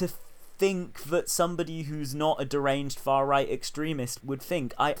thing to think that somebody who's not a deranged far-right extremist would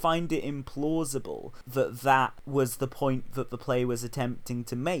think. I find it implausible that was the point that the play was attempting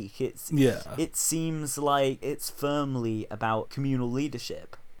to make. It seems like it's firmly about communal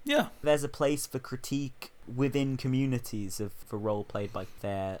leadership. Yeah. There's a place for critique within communities of the role played by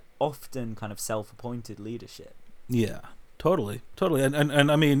their often kind of self-appointed leadership. Yeah. Totally.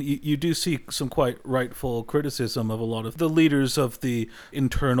 And I mean, you do see some quite rightful criticism of a lot of the leaders of the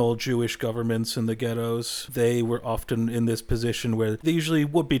internal Jewish governments in the ghettos. They were often in this position where they usually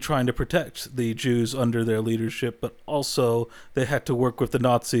would be trying to protect the Jews under their leadership, but also they had to work with the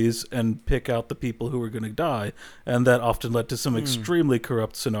Nazis and pick out the people who were going to die. And that often led to some extremely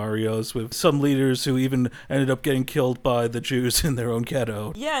corrupt scenarios with some leaders who even ended up getting killed by the Jews in their own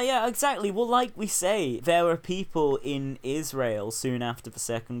ghetto. Yeah, exactly. Well, like we say, there were people in Israel soon after the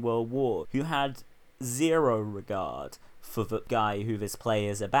Second World War who had zero regard for the guy who this play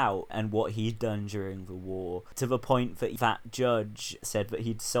is about and what he'd done during the war, to the point that that judge said that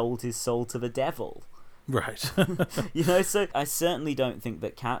he'd sold his soul to the devil. Right. So I certainly don't think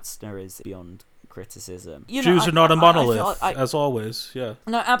that Katzner is beyond criticism. Jews are not a monolith, as always. Yeah.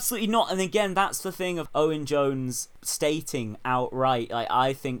 No, absolutely not. And again, that's the thing of Owen Jones stating outright, like,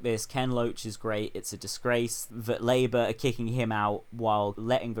 I think this Ken Loach is great. It's a disgrace that Labour are kicking him out while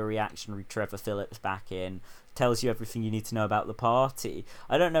letting the reactionary Trevor Phillips back in. Tells you everything you need to know about the party.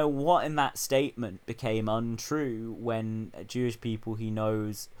 I don't know what in that statement became untrue when Jewish people he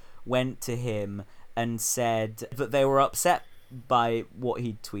knows went to him and said that they were upset by what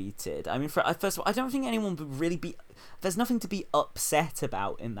he'd tweeted. I mean, first of all, I don't think anyone would really be... There's nothing to be upset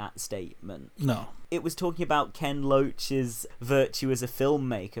about in that statement. No. It was talking about Ken Loach's virtue as a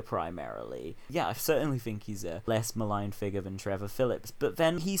filmmaker primarily. Yeah, I certainly think he's a less maligned figure than Trevor Phillips. But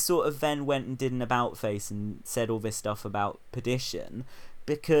then he sort of then went and did an about-face and said all this stuff about Perdition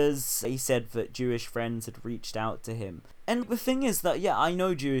because he said that Jewish friends had reached out to him. And the thing is that, yeah, I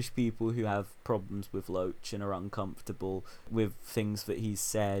know Jewish people who have problems with Loach and are uncomfortable with things that he's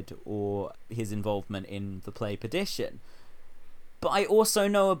said or his involvement in the play Perdition. But I also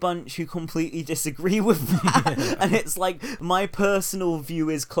know a bunch who completely disagree with that. And it's like, my personal view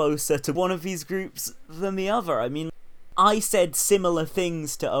is closer to one of these groups than the other. I mean, I said similar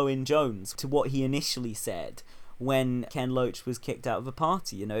things to Owen Jones, to what he initially said when Ken Loach was kicked out of the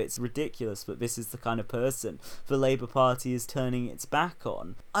party. You know, it's ridiculous, but this is the kind of person the Labour Party is turning its back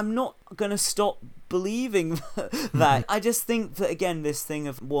on. I'm not going to stop believing that. I just think that, again, this thing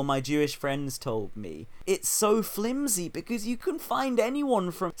of, well, my Jewish friends told me, it's so flimsy because you can find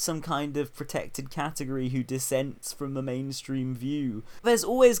anyone from some kind of protected category who dissents from the mainstream view. There's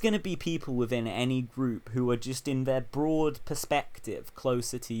always going to be people within any group who are just in their broad perspective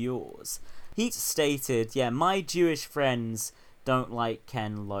closer to yours. He stated, yeah, my Jewish friends don't like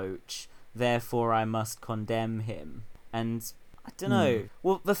Ken Loach, therefore I must condemn him. And I don't know.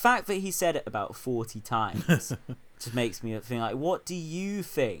 Well, the fact that he said it about 40 times just makes me think, like, what do you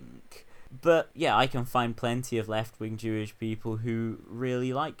think? But yeah, I can find plenty of left-wing Jewish people who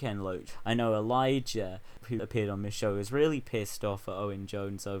really like Ken Loach. I know Elijah, who appeared on this show, is really pissed off at Owen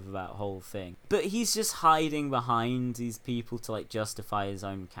Jones over that whole thing. But he's just hiding behind these people to, like, justify his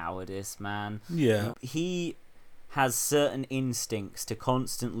own cowardice, man. Yeah. He has certain instincts to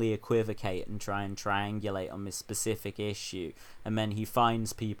constantly equivocate and try and triangulate on this specific issue, and then he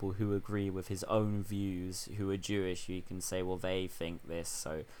finds people who agree with his own views, who are Jewish, who he can say, well, they think this,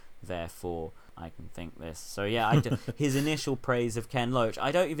 so therefore I can think this. So yeah, his initial praise of Ken Loach,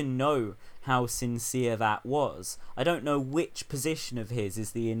 I don't even know how sincere that was. I don't know which position of his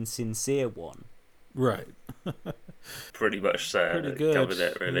is the insincere one. Right. Pretty much Pretty good. Covered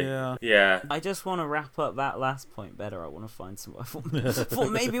it, really. Yeah. I just want to wrap up that last point better. I want to find some... I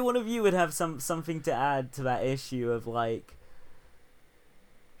thought maybe one of you would have something to add to that issue of, like,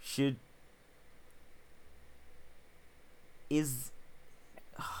 You're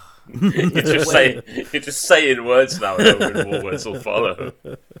just saying words now and hoping more words will follow.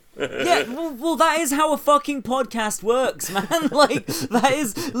 Yeah, well, that is how a fucking podcast works, man. Like, that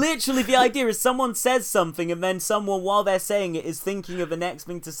is literally the idea, is someone says something and then someone, while they're saying it, is thinking of the next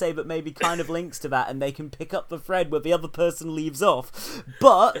thing to say but maybe kind of links to that, and they can pick up the thread where the other person leaves off.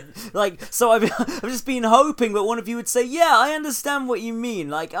 But, like, so I've just been hoping that one of you would say, yeah, I understand what you mean.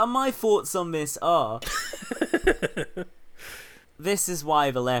 Like, my thoughts on this are... This is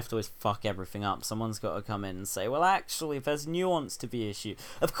why the left always fuck everything up. Someone's got to come in and say, well, actually, there's nuance to the issue.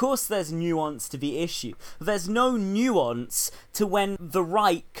 Of course there's nuance to the issue. There's no nuance to when the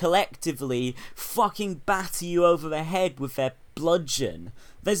right collectively fucking batter you over the head with their bludgeon.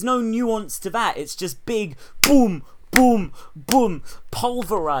 There's no nuance to that. It's just big boom, boom, boom,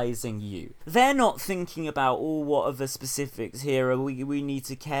 pulverizing you. They're not thinking about, what are the specifics here? We need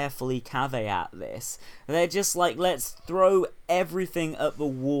to carefully caveat this. They're just like, let's throw everything at the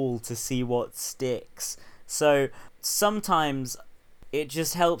wall to see what sticks. So sometimes it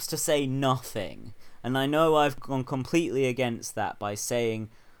just helps to say nothing. And I know I've gone completely against that by saying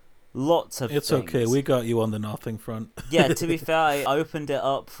lots of things. It's okay, we got you on the nothing front. Yeah, to be fair, I opened it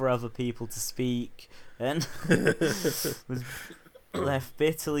up for other people to speak and was left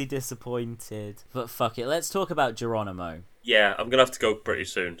bitterly disappointed. But fuck it, let's talk about Geronimo. Yeah, I'm gonna have to go pretty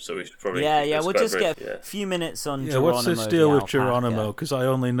soon, so we should probably... we'll just get a few minutes on Geronimo. What's this deal with Geronimo? Because I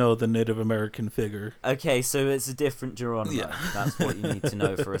only know the Native American figure. Okay, so it's a different Geronimo. Yeah. That's what you need to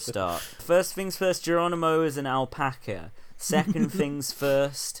know for a start. First things first, Geronimo is an alpaca. Second things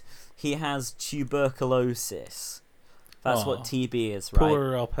first, he has tuberculosis. That's what TB is, right?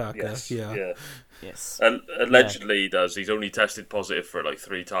 Poor alpaca, Yes. yeah. Yes. And allegedly he does. He's only tested positive for like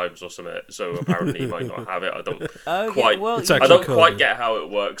 3 times or something, so apparently he might not have it. I don't Okay, quite well, It's I actually don't quite COVID. get how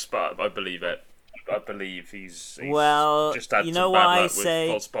it works, but I believe it. I believe he's well, just had you some know bad what I luck say?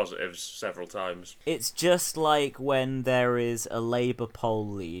 with false positives several times. It's just like when there is a Labour poll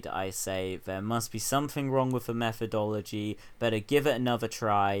lead, I say there must be something wrong with the methodology, better give it another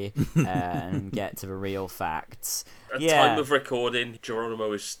try and get to the real facts. At time of recording,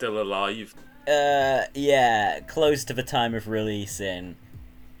 Geronimo is still alive. Yeah, close to the time of releasing.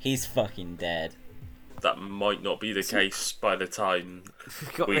 He's fucking dead. That might not be the case by the time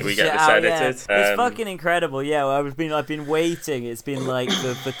we get this Yeah, edited. It's fucking incredible. Yeah, well, I've been waiting. It's been like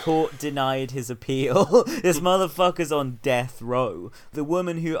the court denied his appeal. This motherfucker's on death row. The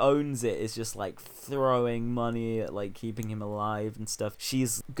woman who owns it is just like throwing money at like keeping him alive and stuff.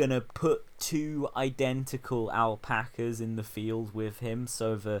 She's gonna put 2 identical alpacas in the field with him,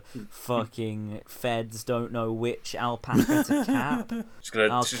 so the fucking feds don't know which alpaca to cap. She's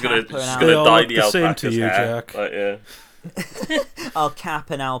gonna They all dye look the the same alpaca's to you, hair. Jack. Like, yeah. I'll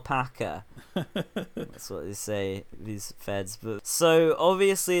cap an alpaca. That's what they say, these feds. But so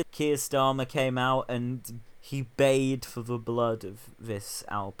obviously Keir Starmer came out and he bayed for the blood of this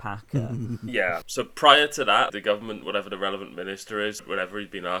alpaca. Yeah. So prior to that, the government, whatever the relevant minister is, whenever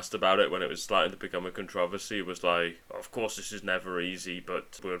he'd been asked about it, when it was starting to become a controversy, was like, of course this is never easy,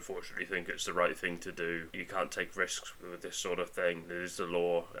 but we unfortunately think it's the right thing to do. You can't take risks with this sort of thing. It is the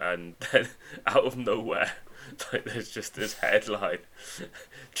law. And then out of nowhere, like there's just this headline: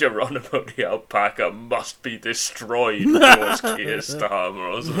 Geronimo the alpaca must be destroyed. Towards Keir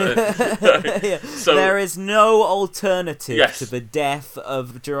Starmer or something. Yeah. So there is no alternative Yes. to the death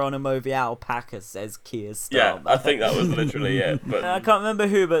of Geronimo the alpaca, says Keir Starmer. yeah, I think that was literally it. But I can't remember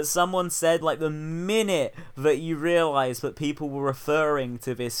who, but someone said like the minute that you realise that people were referring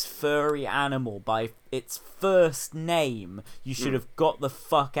to this furry animal by its first name, you should have got the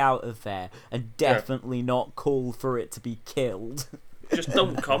fuck out of there and definitely not call for it to be killed. just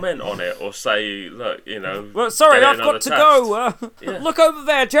don't comment on it or say, look, you know. Well, sorry, get I've another got to test. go. Yeah. Look over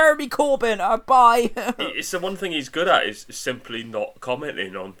there, Jeremy Corbyn. Bye. It's the one thing he's good at is simply not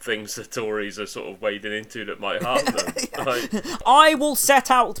commenting on things the Tories are sort of wading into that might harm them. Like, I will set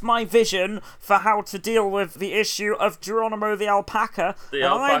out my vision for how to deal with the issue of Geronimo the alpaca, The and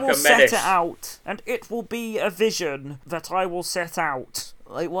I alpaca will set menace. it out, and it will be a vision that I will set out.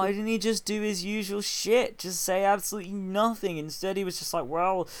 Like, why didn't he just do his usual shit? Just say absolutely nothing. Instead, he was just like,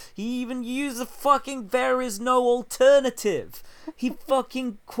 well, he even used the fucking there is no alternative. He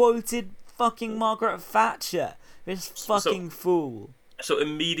fucking quoted fucking Margaret Thatcher. This fucking fool. so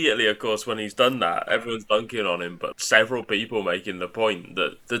immediately, of course, when he's done that, everyone's dunking on him, but several people making the point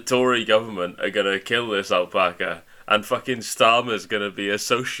that the Tory government are going to kill this alpaca. And fucking Starmer's going to be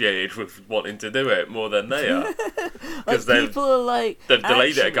associated with wanting to do it more than they are. Because People are like... they've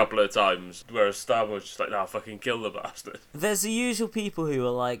delayed it a actually- couple of times, whereas Starmer was just like, nah, fucking kill the bastard. There's the usual people who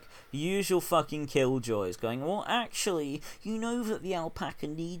are like, usual fucking killjoys, going, well, actually, you know that the alpaca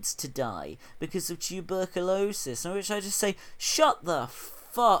needs to die because of tuberculosis. And which I just say, shut the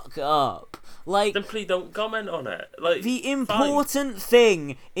fuck up. Like, Simply don't comment on it. Like, the fine. important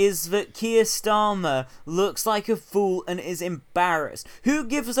thing is that Keir Starmer looks like a fool and is embarrassed. Who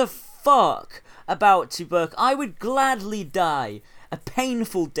gives a fuck about tuberculosis? I would gladly die a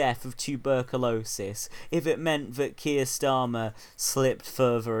painful death of tuberculosis if it meant that Keir Starmer slipped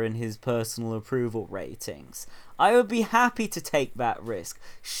further in his personal approval ratings. I would be happy to take that risk.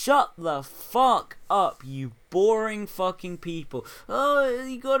 Shut the fuck up, you boring fucking people. Oh,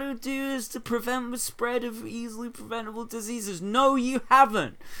 you gotta do this to prevent the spread of easily preventable diseases. No, you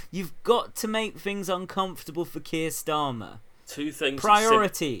haven't. You've got to make things uncomfortable for Keir Starmer. Two things.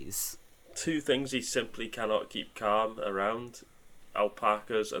 Priorities. Two things he simply cannot keep calm around: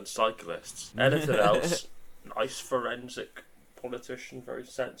 alpacas and cyclists. Anything else? Nice forensic politician, very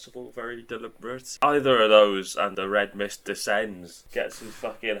sensible, very deliberate. Either of those and the red mist descends, gets his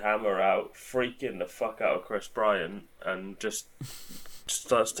fucking hammer out, freaking the fuck out of Chris Bryant, and just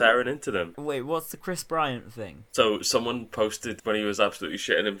starts tearing into them. Wait, what's the Chris Bryant thing? So someone posted when he was absolutely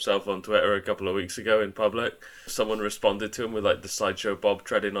shitting himself on Twitter a couple of weeks ago in public. Someone responded to him with like the Sideshow Bob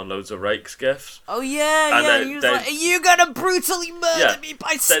treading on loads of rakes gifs. Oh yeah, And yeah. then He was they- like, "Are you gonna brutally murder Yeah, me by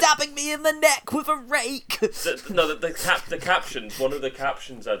then- stabbing me in the neck with a rake?" The captions. One of the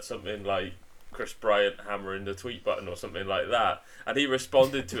captions had something like Chris Bryant hammering the tweet button or something like that, and he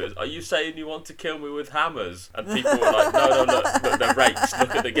responded to it. Are you saying you want to kill me with hammers? And people were like, no, look, they're rakes.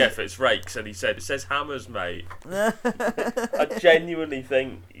 Look at the gif, it's rakes. And he said, it says hammers, mate. I genuinely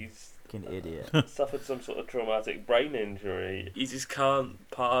think he's Fucking idiot. suffered some sort of traumatic brain injury. He just can't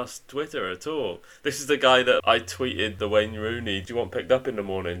pass Twitter at all. This is the guy that I tweeted the Wayne Rooney, do you want picked up in the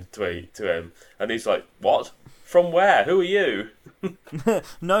morning tweet to him? And he's like, what? From where? Who are you?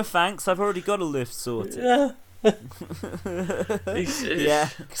 No thanks, I've already got a lift sorted. Yeah. Yeah,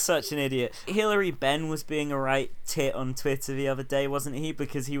 such an idiot. Hillary Ben was being a right tit on Twitter the other day, wasn't he?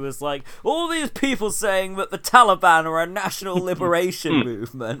 Because he was like, all these people saying that the Taliban are a national liberation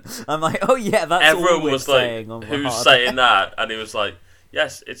movement. I'm like, oh yeah, that's Everyone all we're was like, saying on who's Hard. saying that? And he was like,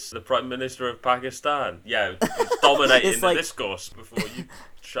 yes, it's the Prime Minister of Pakistan. Yeah, it's dominating It's the like- discourse before you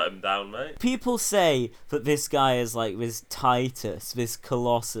shut him down, mate. People say that this guy is like this Titus, this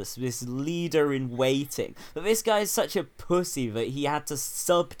Colossus, this leader in waiting. But this guy is such a pussy that he had to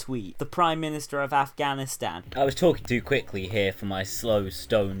subtweet the Prime Minister of Afghanistan, I was talking too quickly here for my slow,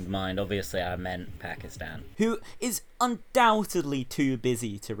 stoned mind. Obviously, I meant Pakistan. who is undoubtedly too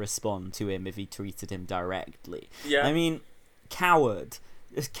busy to respond to him if he tweeted him directly. Yeah. I mean, coward.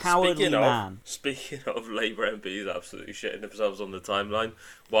 This cowardly man. Speaking of Labour MPs absolutely shitting themselves on the timeline,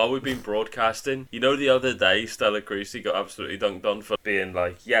 while we've been broadcasting, you know, the other day Stella Creasy got absolutely dunked on for being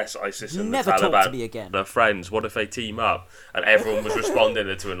like, yes, ISIS and Never the talk Taliban to me again. are friends, what if they team up? And everyone was responding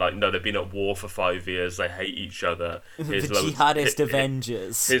to him like, no, they've been at war for 5 years, they hate each other. The jihadist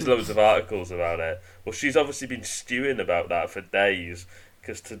Avengers. Here's loads of articles about it. Well, she's obviously been stewing about that for days.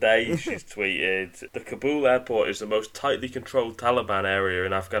 Because today she's tweeted, the Kabul airport is the most tightly controlled Taliban area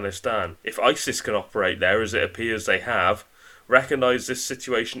in Afghanistan. If ISIS can operate there, as it appears they have, recognise this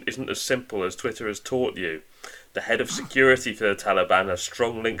situation isn't as simple as Twitter has taught you. The head of security for the Taliban has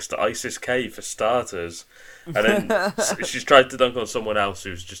strong links to ISIS-K for starters. And then she's tried to dunk on someone else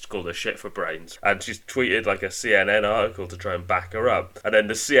who's just called her shit for brains. And she's tweeted like a CNN article to try and back her up. And then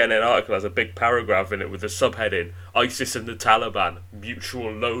the CNN article has a big paragraph in it with the subheading, ISIS and the Taliban,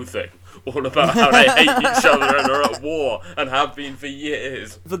 mutual loathing. All about how they hate each other and are at war and have been for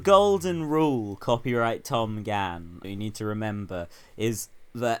years. The golden rule, copyright Tom Gann, you need to remember, is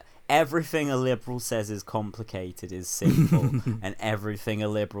that everything a liberal says is complicated is simple, and everything a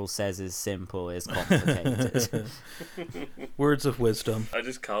liberal says is simple is complicated. Words of wisdom. I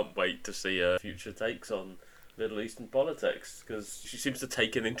just can't wait to see her future takes on Middle Eastern politics, because she seems to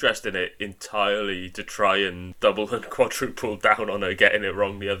take an interest in it entirely to try and double and quadruple down on her getting it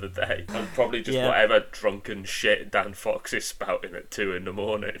wrong the other day. And probably just Yeah. whatever drunken shit Dan Fox is spouting at 2 in the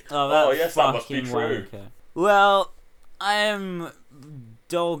morning. That Yes, that must be fucking true. wanker. Well, I am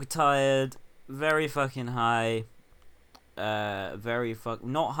dog tired, very fucking high,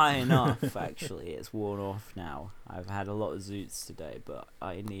 not high enough actually. It's worn off now. I've had a lot of zoots today, but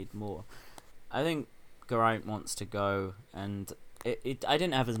I need more. I think Geraint wants to go, and I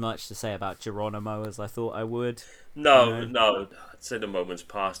didn't have as much to say about Geronimo as I thought I would. No, I'd say the moment's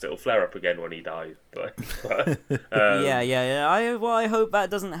past. It'll flare up again when he dies. But Yeah. I hope that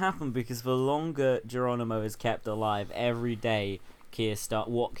doesn't happen, because the longer Geronimo is kept alive, every day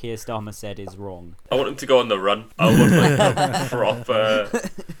what Keir Starmer said is wrong. I want him to go on the run. I want like a proper.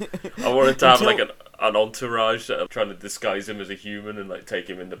 I want him to have like an entourage that are trying to disguise him as a human and like take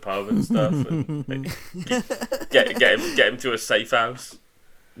him in the pub and stuff, and like, get him to a safe house.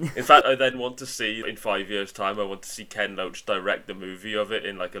 In fact, I then want to see, in 5 years' time, I want to see Ken Loach direct the movie of it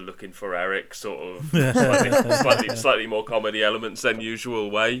in like a Looking for Eric sort of slightly more comedy elements than usual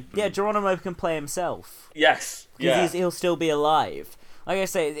way. Yeah, Geronimo can play himself. Yes, yeah. Because he'll still be alive. Like I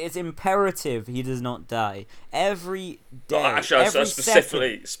say, it's imperative he does not die. Every day, Well, actually, every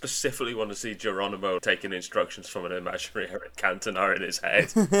I specifically want to see Geronimo taking instructions from an imaginary Eric Cantona in his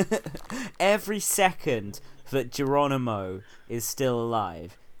head. every second that Geronimo is still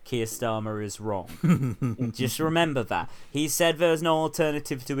alive, Keir Starmer is wrong. Just remember that. He said there's no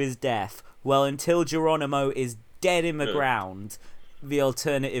alternative to his death. Well, until Geronimo is dead in the ground, the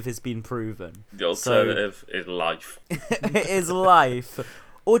alternative has been proven. The alternative is life. It is life.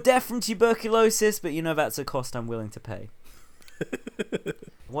 Or death from tuberculosis, but you know that's a cost I'm willing to pay.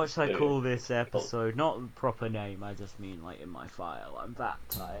 What should I call this episode? Not a proper name, I just mean like in my file. I'm that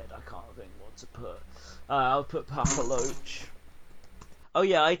tired, I can't think what to put. I'll put Papa Loach. Oh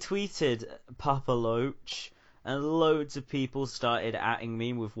yeah, I tweeted Papa Loach, and loads of people started atting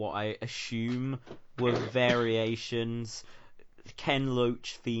me with what I assume were variations, Ken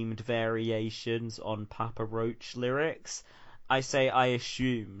Loach themed variations on Papa Roach lyrics. I say I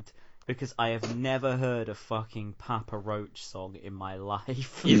assumed, because I have never heard a fucking Papa Roach song in my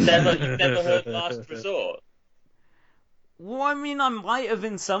life. You've never heard Last Resort? Well, I mean, I might have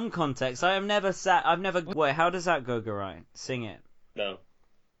in some context. I've never. Wait, how does that go, Geraint? Sing it. No.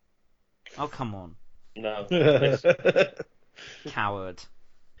 Oh, come on. No. Coward.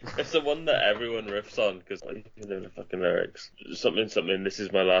 It's the one that everyone riffs on because I don't even know the fucking lyrics. Something. This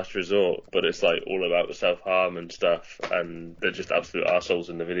is my last resort, but it's like all about self harm and stuff, and they're just absolute assholes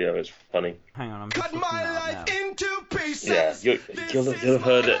in the video. It's funny. Hang on, I'm Cut just looking my it up life now. into pieces. Yeah, you'll have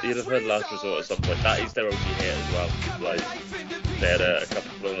heard it. You'll have heard Last Last Resort at some point. That is their only hit as well. Like they had a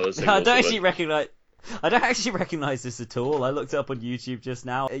couple of other singles. I don't that actually were- recognize this at all. I looked it up on YouTube just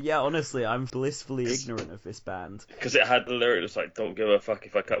now. Yeah, honestly, I'm blissfully ignorant of this band. Because it had the lyric that's like, don't give a fuck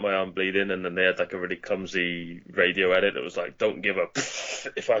if I cut my arm bleeding, and then they had like a really clumsy radio edit that was like, don't give a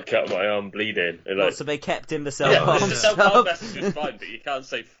if I cut my arm bleeding. And, like, So they kept in the yeah, self-harm the self-harm stuff. message is fine, but you can't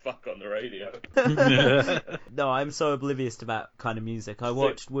say fuck on the radio. No, I'm so oblivious to that kind of music. I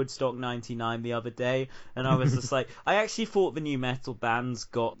watched Woodstock 99 the other day, and I was just like, I actually thought the new metal bands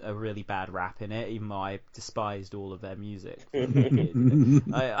got a really bad rap in it, even though I despised all of their music.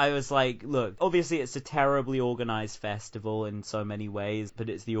 I was like, look, obviously it's a terribly organised festival in so many ways, but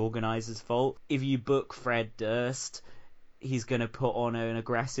it's the organisers' fault. If you book Fred Durst, he's going to put on an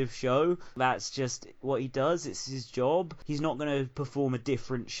aggressive show. That's just what he does. It's his job. He's not going to perform a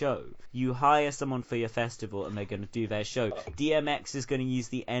different show. You hire someone for your festival and they're going to do their show. DMX is going to use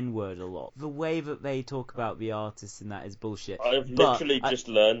the N-word a lot. The way that they talk about the artists in that is bullshit. I've literally just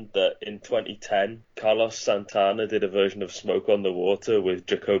learned that in 2010, Carlos Santana did a version of Smoke on the Water with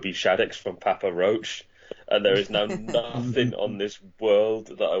Jacoby Shaddix from Papa Roach. And there is now nothing on this world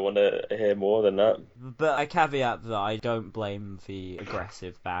that I want to hear more than that. But I caveat that I don't blame the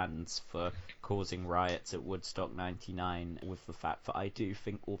aggressive bands for causing riots at Woodstock 99 with the fact that I do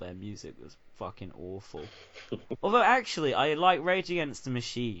think all their music was fucking awful. Although actually, I like Rage Against the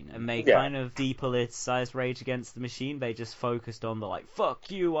Machine, and they kind of depoliticized Rage Against the Machine. They just focused on the like, fuck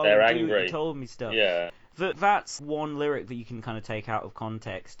you, I'm They're gonna do what angry. you told me stuff. Yeah. That's one lyric that you can kind of take out of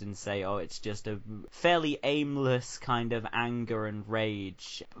context and say, oh, it's just a fairly aimless kind of anger and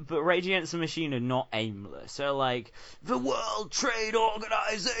rage. But Rage Against the Machine are not aimless. They're like, the World Trade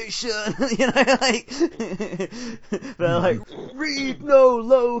Organization, you know, like, they're like, read no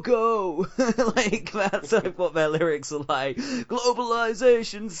logo. Like, that's like what their lyrics are like.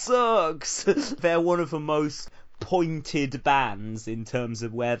 Globalization sucks. They're one of the most pointed bands in terms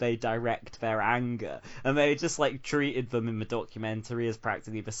of where they direct their anger, and they just like treated them in the documentary as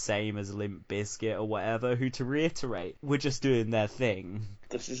practically the same as Limp Bizkit or whatever, who, to reiterate, were just doing their thing.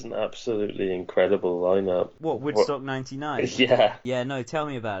 This is an absolutely incredible lineup. What, Woodstock 99? Yeah. Yeah, no, tell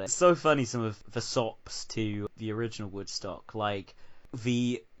me about it. It's so funny, some of the sops to the original Woodstock, like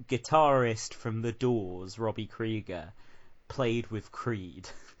the guitarist from The Doors, Robbie Krieger, played with Creed.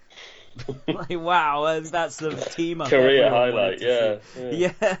 Like, wow, that's the team up. Career everyone highlight, wanted to yeah.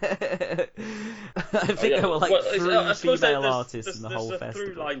 see. I think there were like I suppose three female there's- artists in the whole There's a through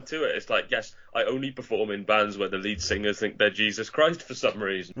festival. line to it. It's like, yes, I only perform in bands where the lead singers think they're Jesus Christ for some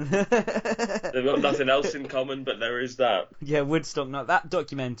reason. They've got nothing else in common, but there is that. Yeah, Woodstock. No, that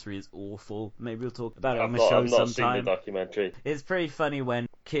documentary is awful. Maybe we'll talk about it on the I've show not seen sometime. the documentary. It's pretty funny when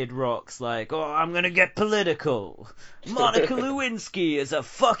Kid Rock's like, oh, I'm gonna get political. Monica Lewinsky is a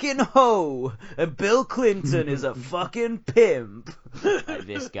fucking hoe, and Bill Clinton is a fucking pimp. Like,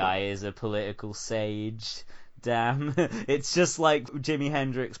 this guy is a political sage. Damn. It's just like Jimi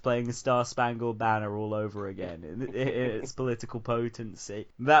Hendrix playing a Star Spangled Banner all over again in its political potency.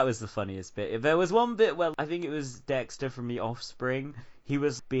 That was the funniest bit. There was one bit where I think it was Dexter from The Offspring. He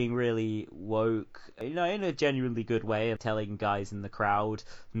was being really woke, you know, in a genuinely good way, of telling guys in the crowd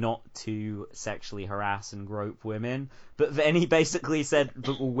not to sexually harass and grope women. But then he basically said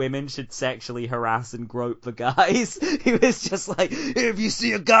that women should sexually harass and grope the guys. He was just like, if you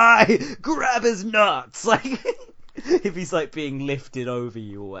see a guy, grab his nuts. Like, if he's like being lifted over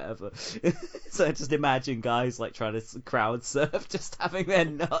you or whatever. So I just imagine guys like trying to crowd surf, just having their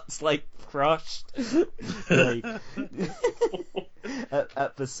nuts like crushed. Like,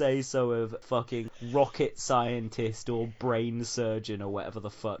 at the say-so of fucking rocket scientist or brain surgeon or whatever the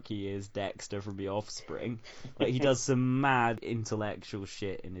fuck he is, Dexter from The Offspring. Like, he does some mad intellectual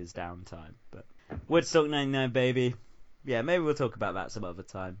shit in his downtime. But Woodstock 99, baby. Yeah, maybe we'll talk about that some other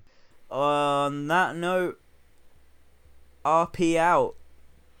time. On that note, RP out.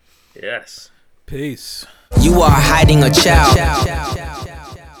 Yes. Peace. You are hiding a child.